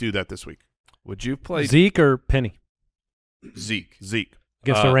not do that this week. Would you play Zeke or Penny? Zeke.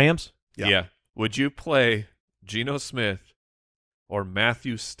 Against the Rams? Yeah. Would you play Geno Smith or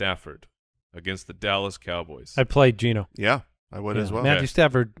Matthew Stafford against the Dallas Cowboys? I'd play Geno. Yeah, I would as well. Matthew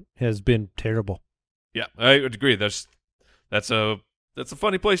Stafford has been terrible. Yeah, I would agree. That's a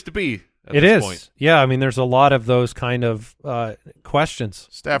funny place to be at it this is. point. Yeah, I mean, there's a lot of those kind of questions.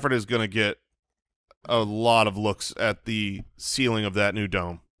 Stafford is going to get a lot of looks at the ceiling of that new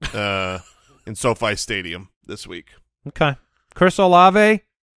dome in SoFi Stadium this week. Okay. Chris Olave,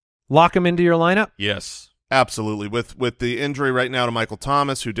 lock him into your lineup? Yes. Absolutely. With the injury right now to Michael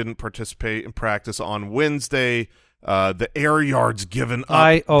Thomas, who didn't participate in practice on Wednesday, the air yards given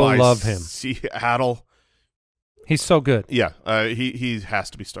up by love him. Seattle. He's so good. Yeah, he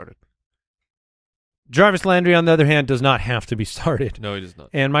has to be started. Jarvis Landry, on the other hand, does not have to be started. No, he does not.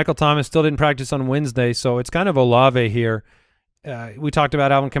 And Michael Thomas still didn't practice on Wednesday, so it's kind of Olave here. We talked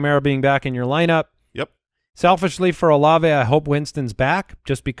about Alvin Kamara being back in your lineup. Yep. Selfishly for Olave, I hope Winston's back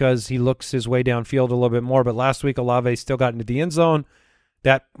just because he looks his way downfield a little bit more. But last week, Olave still got into the end zone.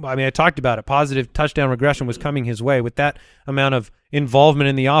 I talked about it. Positive touchdown regression was coming his way. With that amount of involvement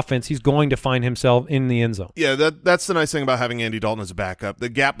in the offense, he's going to find himself in the end zone. Yeah, that's the nice thing about having Andy Dalton as a backup. The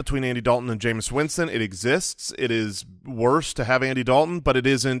gap between Andy Dalton and Jameis Winston, it exists. It is worse to have Andy Dalton, but it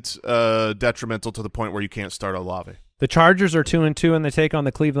isn't detrimental to the point where you can't start Olave. The Chargers are 2-2, and they take on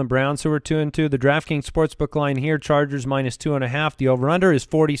the Cleveland Browns, who are 2-2. The DraftKings Sportsbook line here, Chargers -2.5. The over/under is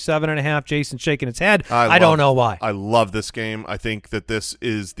 47.5. Jason shaking his head. I don't know why. I love this game. I think that this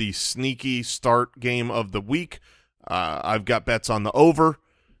is the sneaky start game of the week. I've got bets on the over.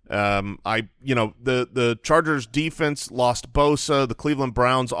 The Chargers defense lost Bosa. The Cleveland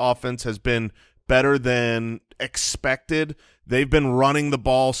Browns offense has been better than expected. They've been running the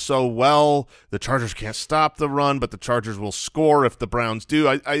ball so well. The Chargers can't stop the run, but the Chargers will score if the Browns do.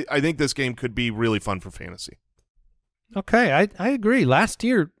 I think this game could be really fun for fantasy. Okay, I agree. Last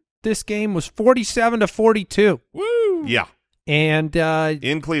year, this game was 47-42. Woo! Yeah. And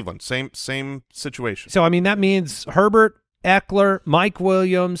in Cleveland, same situation. So, that means Herbert, Eckler, Mike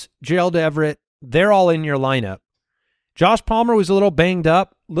Williams, Gerald Everett, they're all in your lineup. Josh Palmer was a little banged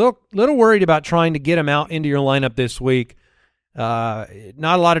up, little worried about trying to get him out into your lineup this week. Not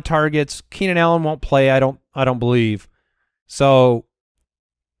a lot of targets. Keenan Allen won't play, I don't believe. So,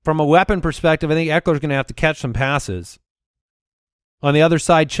 from a weapon perspective, I think Eckler's going to have to catch some passes. On the other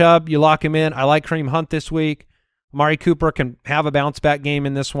side, Chubb, you lock him in. I like Kareem Hunt this week. Amari Cooper can have a bounce-back game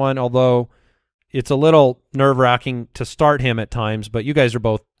in this one, although it's a little nerve-wracking to start him at times, but you guys are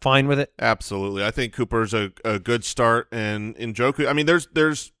both fine with it? Absolutely. I think Cooper's a good start, and Njoku,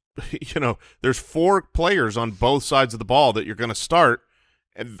 there's 4 players on both sides of the ball that you're going to start,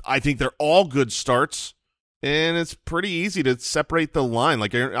 and I think they're all good starts, and it's pretty easy to separate the line.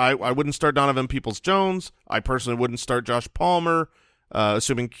 Like I wouldn't start Donovan Peoples-Jones. I personally wouldn't start Josh Palmer.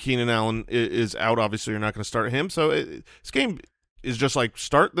 Assuming Keenan Allen is out, obviously you're not going to start him. So this game is just like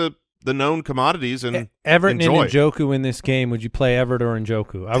start the known commodities and Everett enjoy. and Njoku in this game. Would you play Everett or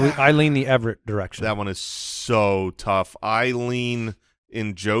Njoku? I lean the Everett direction. That one is so tough. I lean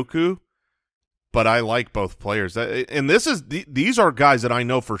Njoku, but I like both players. And these are guys that I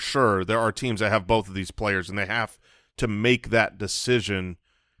know for sure there are teams that have both of these players, and they have to make that decision.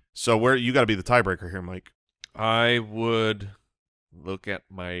 So you got to be the tiebreaker here, Mike. I would look at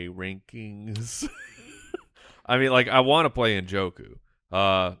my rankings. I want to play Njoku.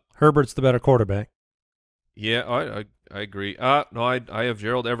 Herbert's the better quarterback. Yeah, I agree. No, I have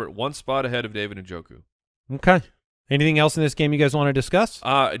Gerald Everett one spot ahead of David Njoku. Okay. Anything else in this game you guys want to discuss?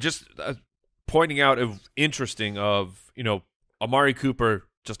 Just pointing out interesting of Amari Cooper,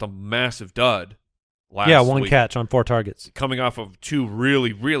 just a massive dud. One catch on 4 targets. Coming off of 2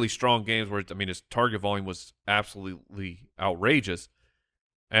 really, really strong games where, his target volume was absolutely outrageous.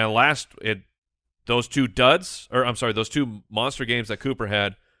 And those 2 monster games that Cooper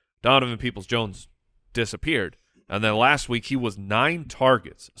had, Donovan Peoples-Jones disappeared. And then last week he was 9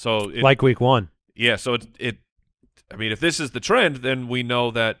 targets. So like week 1. Yeah, so if this is the trend, then we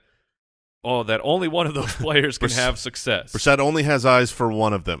know that only one of those players can have success. Brissett only has eyes for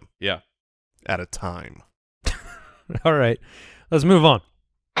one of them. Yeah. At a time. All right. Let's move on.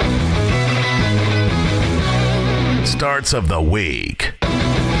 Starts of the week.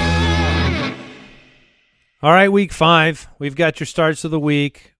 All right, week 5. We've got your starts of the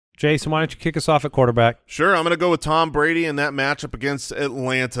week. Jason, why don't you kick us off at quarterback? Sure, I'm going to go with Tom Brady in that matchup against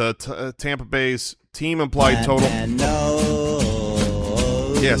Atlanta. Tampa Bay's team implied total.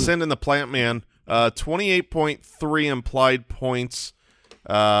 Yeah, send in the plant man. 28.3 implied points.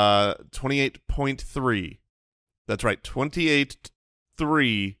 28.3. That's right,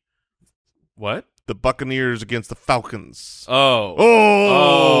 28-3. What? The Buccaneers against the Falcons.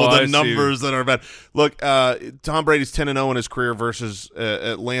 Oh, the I numbers see. that are bad. Look, Tom Brady's 10-0 in his career versus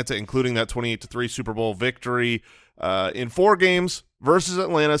Atlanta, including that 28-3 Super Bowl victory in 4 games versus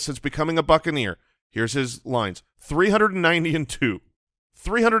Atlanta since becoming a Buccaneer. Here's his lines: 390-2,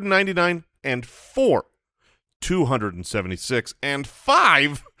 399-4,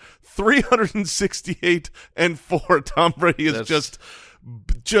 276-5, 368-4. Tom Brady is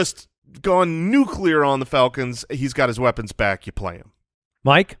just gone nuclear on the Falcons. He's got his weapons back. You play him.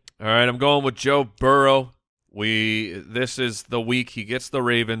 Mike? All right, I'm going with Joe Burrow. This is the week he gets the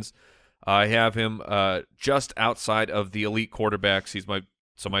Ravens. I have him just outside of the elite quarterbacks. He's my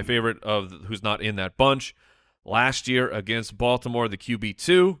favorite of who's not in that bunch. Last year against Baltimore, the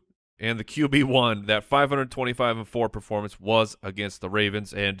QB2 and the QB1, that 525-4 performance was against the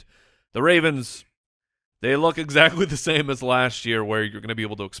Ravens, and the Ravens, they look exactly the same as last year, where you're going to be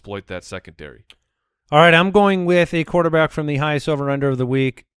able to exploit that secondary. All right, I'm going with a quarterback from the highest over-under of the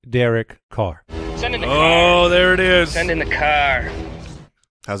week, Derek Carr. Send in the car. Oh, there it is. Send in the car.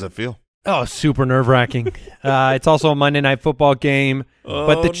 How's that feel? Oh, super nerve-wracking. It's also a Monday Night Football game.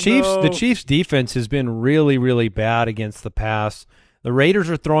 But the Chiefs' defense has been really, really bad against the pass. The Raiders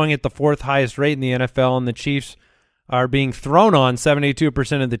are throwing at the 4th highest rate in the NFL, and the Chiefs are being thrown on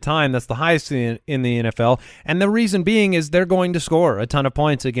 72% of the time. That's the highest in the NFL. And the reason being is they're going to score a ton of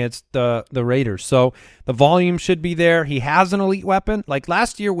points against the Raiders. So the volume should be there. He has an elite weapon. Like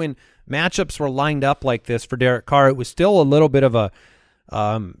last year when matchups were lined up like this for Derek Carr, it was still a little bit of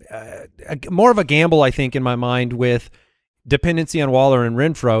more of a gamble, I think, in my mind, with dependency on Waller and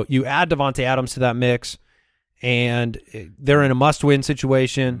Renfro. You add Devontae Adams to that mix, and they're in a must-win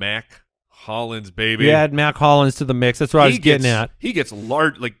situation. Mac Hollins, baby. You add Mac Hollins to the mix. That's what I was getting at. He gets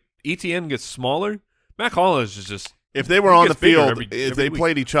large. Like ETN gets smaller. Mac Hollins is just. If they were on the field, if they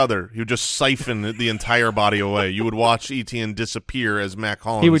played each other, he would just siphon the entire body away. You would watch ETN disappear as Mac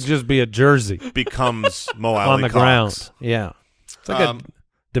Hollins. He would just be a jersey becomes Mo Alley on the Cox. ground. Yeah, it's like a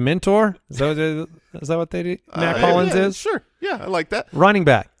Dementor. Is that what they do? Mac Hollins is? Sure. Yeah, I like that. Running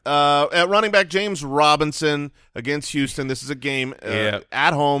back. At running back, James Robinson against Houston. This is a game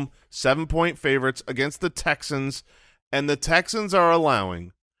at home, 7-point favorites against the Texans, and the Texans are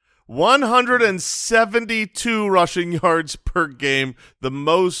allowing 172 rushing yards per game, the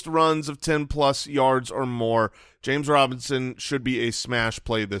most runs of 10-plus yards or more. James Robinson should be a smash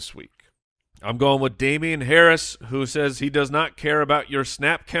play this week. I'm going with Damian Harris, who says he does not care about your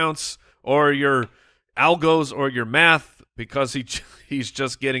snap counts or your algos or your math because he's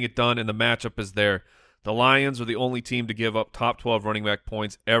just getting it done, and the matchup is there. The Lions are the only team to give up top 12 running back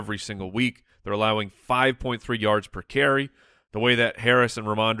points every single week. They're allowing 5.3 yards per carry. The way that Harris and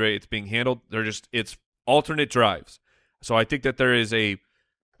Ramondre it's being handled, it's alternate drives. So I think that there is a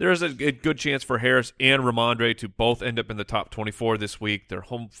good chance for Harris and Ramondre to both end up in the top 24 this week. They're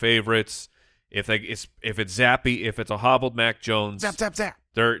home favorites. If it's zappy, if it's a hobbled Mac Jones, Zap.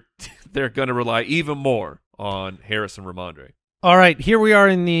 they're going to rely even more on Harris and Ramondre. All right, here we are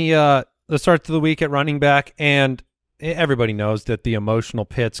in the start of the week at running back, and everybody knows that the emotional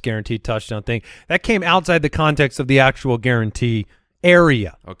Pitts guaranteed touchdown thing, that came outside the context of the actual guarantee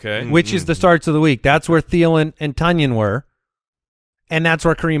area, Okay. which is the starts of the week. That's where Thielen and Tunyon were, and that's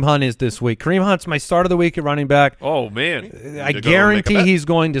where Kareem Hunt is this week. Kareem Hunt's my start of the week at running back. Oh, man. I guarantee he's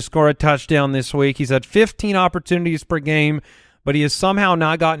going to score a touchdown this week. He's had 15 opportunities per game, but he has somehow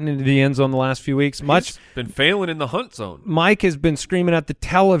not gotten into the end zone the last few weeks. He's been failing in the Hunt zone. Mike has been screaming at the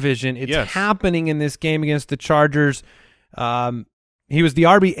television. It's happening in this game against the Chargers. He was the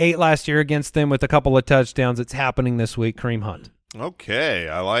RB8 last year against them with a couple of touchdowns. It's happening this week, Kareem Hunt. Okay,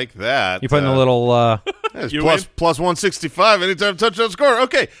 I like that. You putting a little plus 165 anytime touchdown score.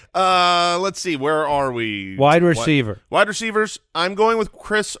 Okay, let's see. Where are we? wide receiver. Wide receivers. I'm going with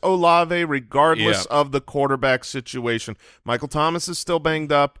Chris Olave regardless of the quarterback situation. Michael Thomas is still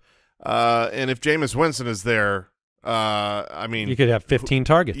banged up, and if Jameis Winston is there, I mean, you could have 15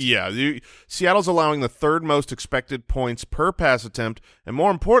 targets. Yeah, Seattle's allowing the 3rd most expected points per pass attempt, and more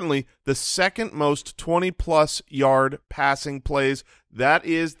importantly, the 2nd most 20-plus yard passing plays. That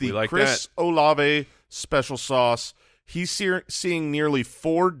is the Chris Olave special sauce. he's seeing nearly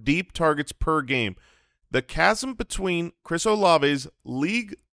 4 deep targets per game. The chasm between Chris Olave's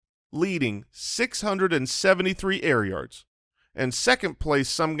league-leading 673 air yards and second place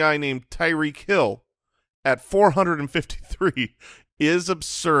some guy named Tyreek Hill at 453 is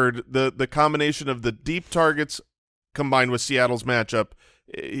absurd. The combination of the deep targets combined with Seattle's matchup,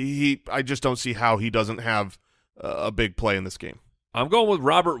 I just don't see how he doesn't have a big play in this game. I'm going with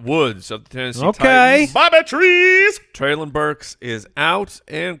Robert Woods of the Tennessee Okay. Titans. Bobby Trees! Traylon Burks is out,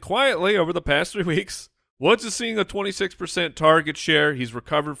 and quietly over the past 3 weeks, Woods is seeing a 26% target share. He's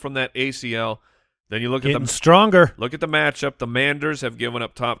recovered from that ACL. Then you look Getting at stronger. Look at the matchup. The Manders have given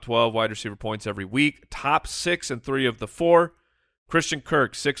up top 12 wide receiver points every week. Top 6 in 3 of the 4. Christian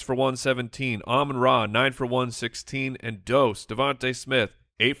Kirk, 6 for 117. Amon-Ra, 9 for 116. And Dose, Devontae Smith,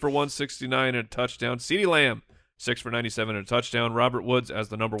 8 for 169 and a touchdown. CeeDee Lamb, 6 for 97 and a touchdown. Robert Woods as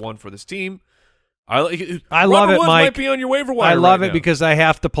the number 1 for this team. I love Robert it, Woods Mike. might be on your waiver wire I love right it now. because I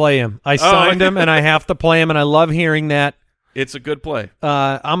have to play him. I signed him, and I have to play him, and I love hearing that. It's a good play.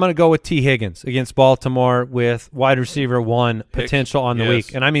 I'm going to go with T. Higgins against Baltimore with wide receiver 1 potential on the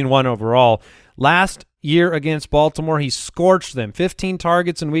week, and I mean 1 overall. Last year against Baltimore, he scorched them. 15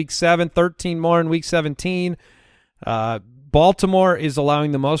 targets in Week 7, 13 more in Week 17. Baltimore is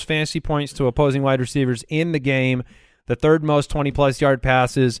allowing the most fantasy points to opposing wide receivers in the game, the 3rd most 20-plus yard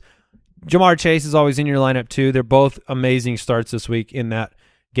passes. Jamar Chase is always in your lineup too. They're both amazing starts this week in that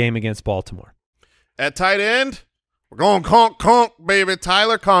game against Baltimore. At tight end, we're going conk, baby.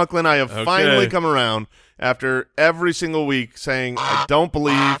 Tyler Conklin. I have finally come around after every single week saying I don't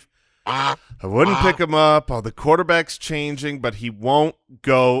believe I wouldn't pick him up. Oh, the quarterback's changing, but he won't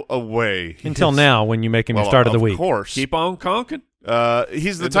go away. Until now, when you make him your start of the week. Of course. Keep on conking.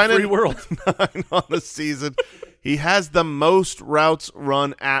 He's the In tight the free end world. 9 on the season. He has the most routes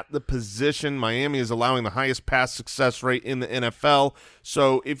run at the position. Miami is allowing the highest pass success rate in the NFL.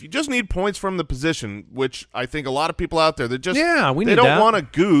 So if you just need points from the position, which I think a lot of people out there, they don't want a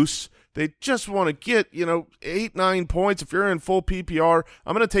goose. They just want to get, 8, 9 points. If you're in full PPR,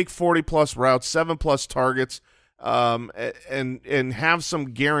 I'm going to take 40-plus routes, 7-plus targets, and have some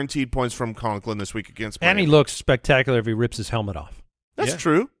guaranteed points from Conklin this week against Miami. And he looks spectacular if he rips his helmet off. That's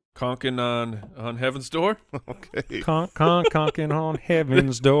true. Conking on Heaven's Door. Okay. Conking on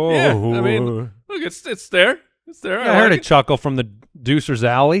heaven's door. Yeah, I mean, look, it's there. It's there. I heard a chuckle from the Deucer's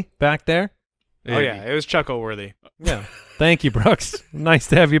Alley back there. Oh, yeah, it was chuckle-worthy. Yeah. Thank you, Brooks. Nice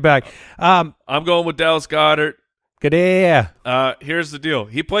to have you back. I'm going with Dallas Goedert. Good day. Here's the deal.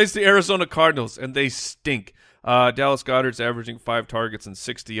 He plays the Arizona Cardinals, and they stink. Dallas Goedert's averaging 5 targets and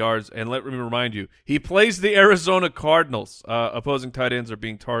 60 yards. And let me remind you, he plays the Arizona Cardinals. Opposing tight ends are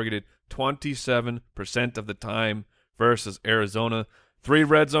being targeted 27% of the time versus Arizona. 3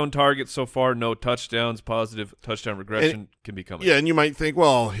 red zone targets so far, no touchdowns. Positive touchdown regression can be coming. Yeah, and you might think,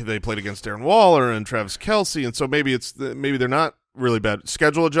 well, they played against Darren Waller and Travis Kelce, and so maybe they're not really bad.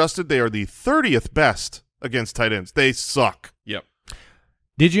 Schedule adjusted, they are the 30th best against tight ends. They suck. Yep.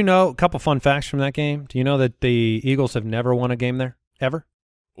 Did you know a couple fun facts from that game? Do you know that the Eagles have never won a game there ever?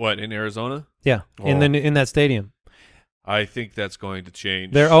 What, in Arizona? Yeah, in that stadium. I think that's going to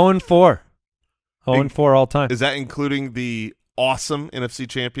change. They're 0-4. 0-4 all time. Is that including the awesome NFC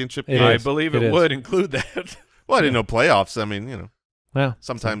Championship game? I believe it would include that. Well, I didn't know playoffs. I mean, well,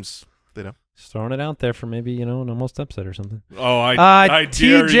 sometimes they don't. Just throwing it out there for maybe, an almost upset or something. Oh, I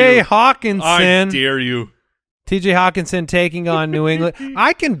dare you. TJ Hawkinson. I dare you. TJ Hawkinson taking on New England.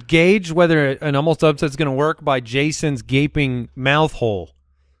 I can gauge whether an almost upset is going to work by Jason's gaping mouth hole,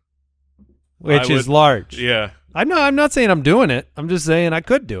 which is large. Yeah. I'm not saying I'm doing it. I'm just saying I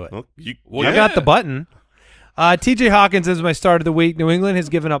could do it. Well, I got the button. TJ Hawkinson is my start of the week. New England has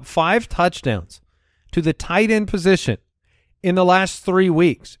given up 5 touchdowns to the tight end position in the last 3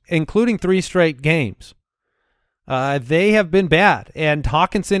 weeks, including 3 straight games. They have been bad, and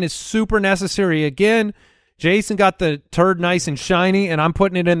Hawkinson is super necessary. Again, Jason got the turd nice and shiny, and I'm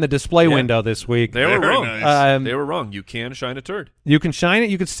putting it in the display window this week. They were wrong. Nice. They were wrong. You can shine a turd. You can shine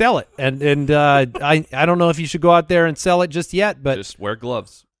it. You can sell it. And I don't know if you should go out there and sell it just yet, but just wear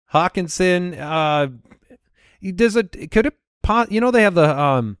gloves. Hawkinson, they have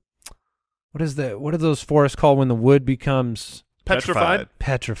the what are those forests called when the wood becomes Petrified? A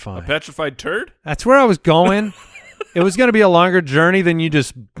petrified? petrified turd? That's where I was going. It was going to be a longer journey than you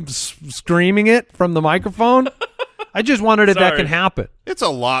just screaming it from the microphone. I just wondered if that can happen. It's a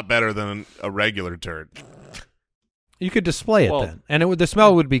lot better than a regular turd. You could display it then, and the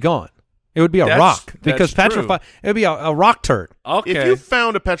smell would be gone. It would be a rock because petrified. It would be a rock turd. Okay. If you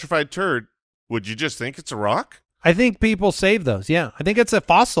found a petrified turd, would you just think it's a rock? I think people save those. Yeah, I think it's a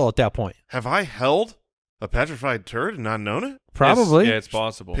fossil at that point. Have I held A petrified turd and not known it? Probably. Yeah, it's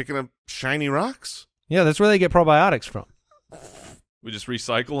possible. Picking up shiny rocks? Yeah, that's where they get probiotics from. We just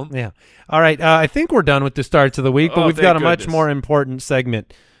recycle them. Yeah. All right. I think we're done with the starts of the week, but Oh, we've thank got a much goodness. more important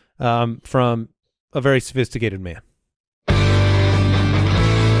segment from a very sophisticated man.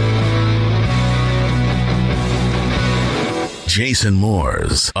 Jason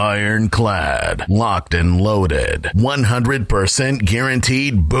Moore's ironclad, locked and loaded, 100%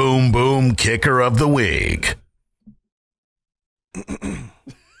 guaranteed boom boom kicker of the week.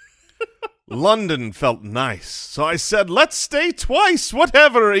 London felt nice, so I said, let's stay twice,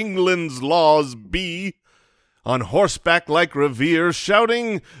 whatever England's laws be. On horseback like Revere,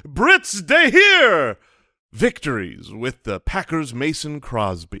 shouting, Brits, they hear! Victories with the Packers' Mason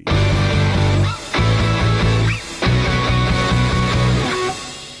Crosby.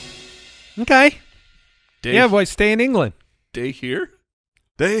 Okay. Day, Yeah, boy, stay in England. day here?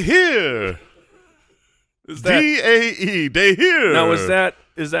 They hear! Is that D-A-E, they hear! now?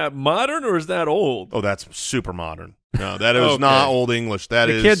 Is that modern or is that old? Oh, that's super modern. No, that is Okay. not Old English. That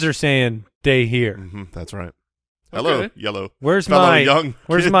The is kids are saying day here. Mhm, that's right. Hello, Okay. yellow. Where's fellow my young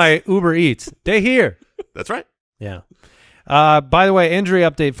Where's kids. my Uber Eats? Day here. That's right. Yeah. By the way, injury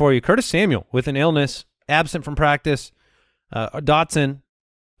update for you. Curtis Samuel with an illness, absent from practice. Dotson,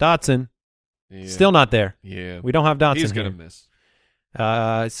 Yeah. still not there. Yeah. We don't have Dotson He's here. gonna miss.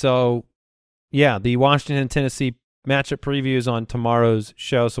 So, yeah, the Washington-Tennessee matchup preview is on tomorrow's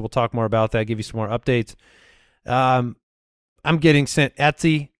show, so we'll talk more about that, give you some more updates. I'm getting sent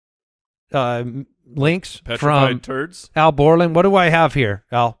Etsy links Petrified from turds. Al Borland. What do I have here,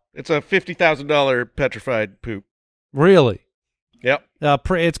 Al? It's a $50,000 petrified poop. Really? Yep.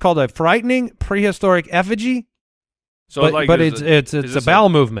 It's called a frightening prehistoric effigy, So but, like, but is it's is a this bowel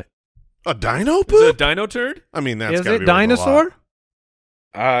movement. A dino Is it a poop? dino turd? I mean, that's Is gotta it be worth a lot. dinosaur?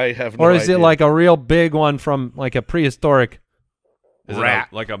 I have no Or is idea. it like a real big one from like a prehistoric? Is Rat.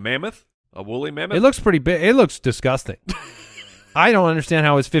 it like a mammoth? A woolly mammoth? It looks pretty big. It looks disgusting. I don't understand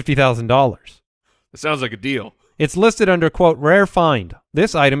how it's $50,000. It sounds like a deal. It's listed under, quote, rare find.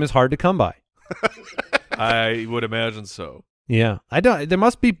 This item is hard to come by. I would imagine so. Yeah. There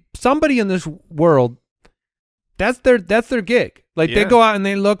must be somebody in this world. That's their gig. Like they Yeah. go out and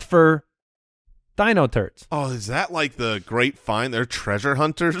they look for dino turds. Oh, is that like the great find? They're treasure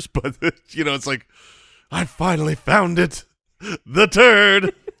hunters, but it's like, I finally found it. The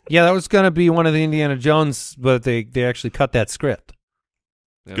turd. Yeah, that was going to be one of the Indiana Jones, but they actually cut that script.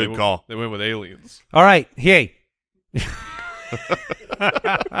 Yeah, Good call. They went with aliens. All right. Hey.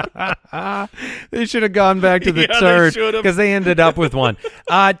 They should have gone back to the Yeah, they turd should've. because they ended up with one.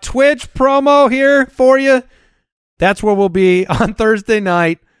 Twitch promo here for you. That's where we'll be on Thursday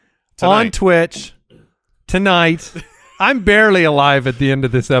night on Tonight. Twitch tonight. I'm barely alive at the end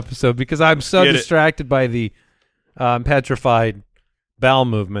of this episode because I'm so Get it. distracted by the petrified bowel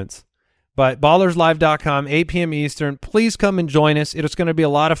movements. But ballerslive.com, 8 p.m. Eastern. Please come and join us. It's going to be a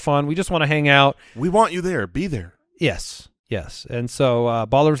lot of fun. We just want to hang out. We want you there. Be there. Yes. And so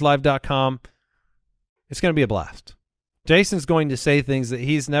ballerslive.com, it's going to be a blast. Jason's going to say things that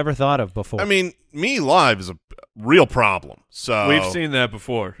he's never thought of before. I mean, me live is a real problem. So We've seen that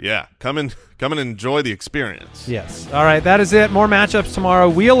before. Yeah, come and enjoy the experience. Yes. All right, that is it. More matchups tomorrow.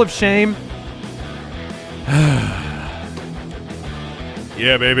 Wheel of Shame.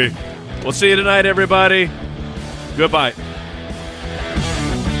 Yeah, baby. We'll see you tonight, everybody. Goodbye.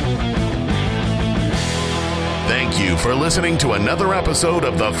 Thank you for listening to another episode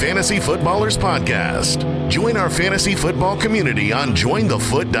of the Fantasy Footballers Podcast. Join our fantasy football community on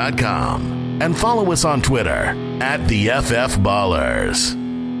jointhefoot.com and follow us on Twitter @TheFFBallers.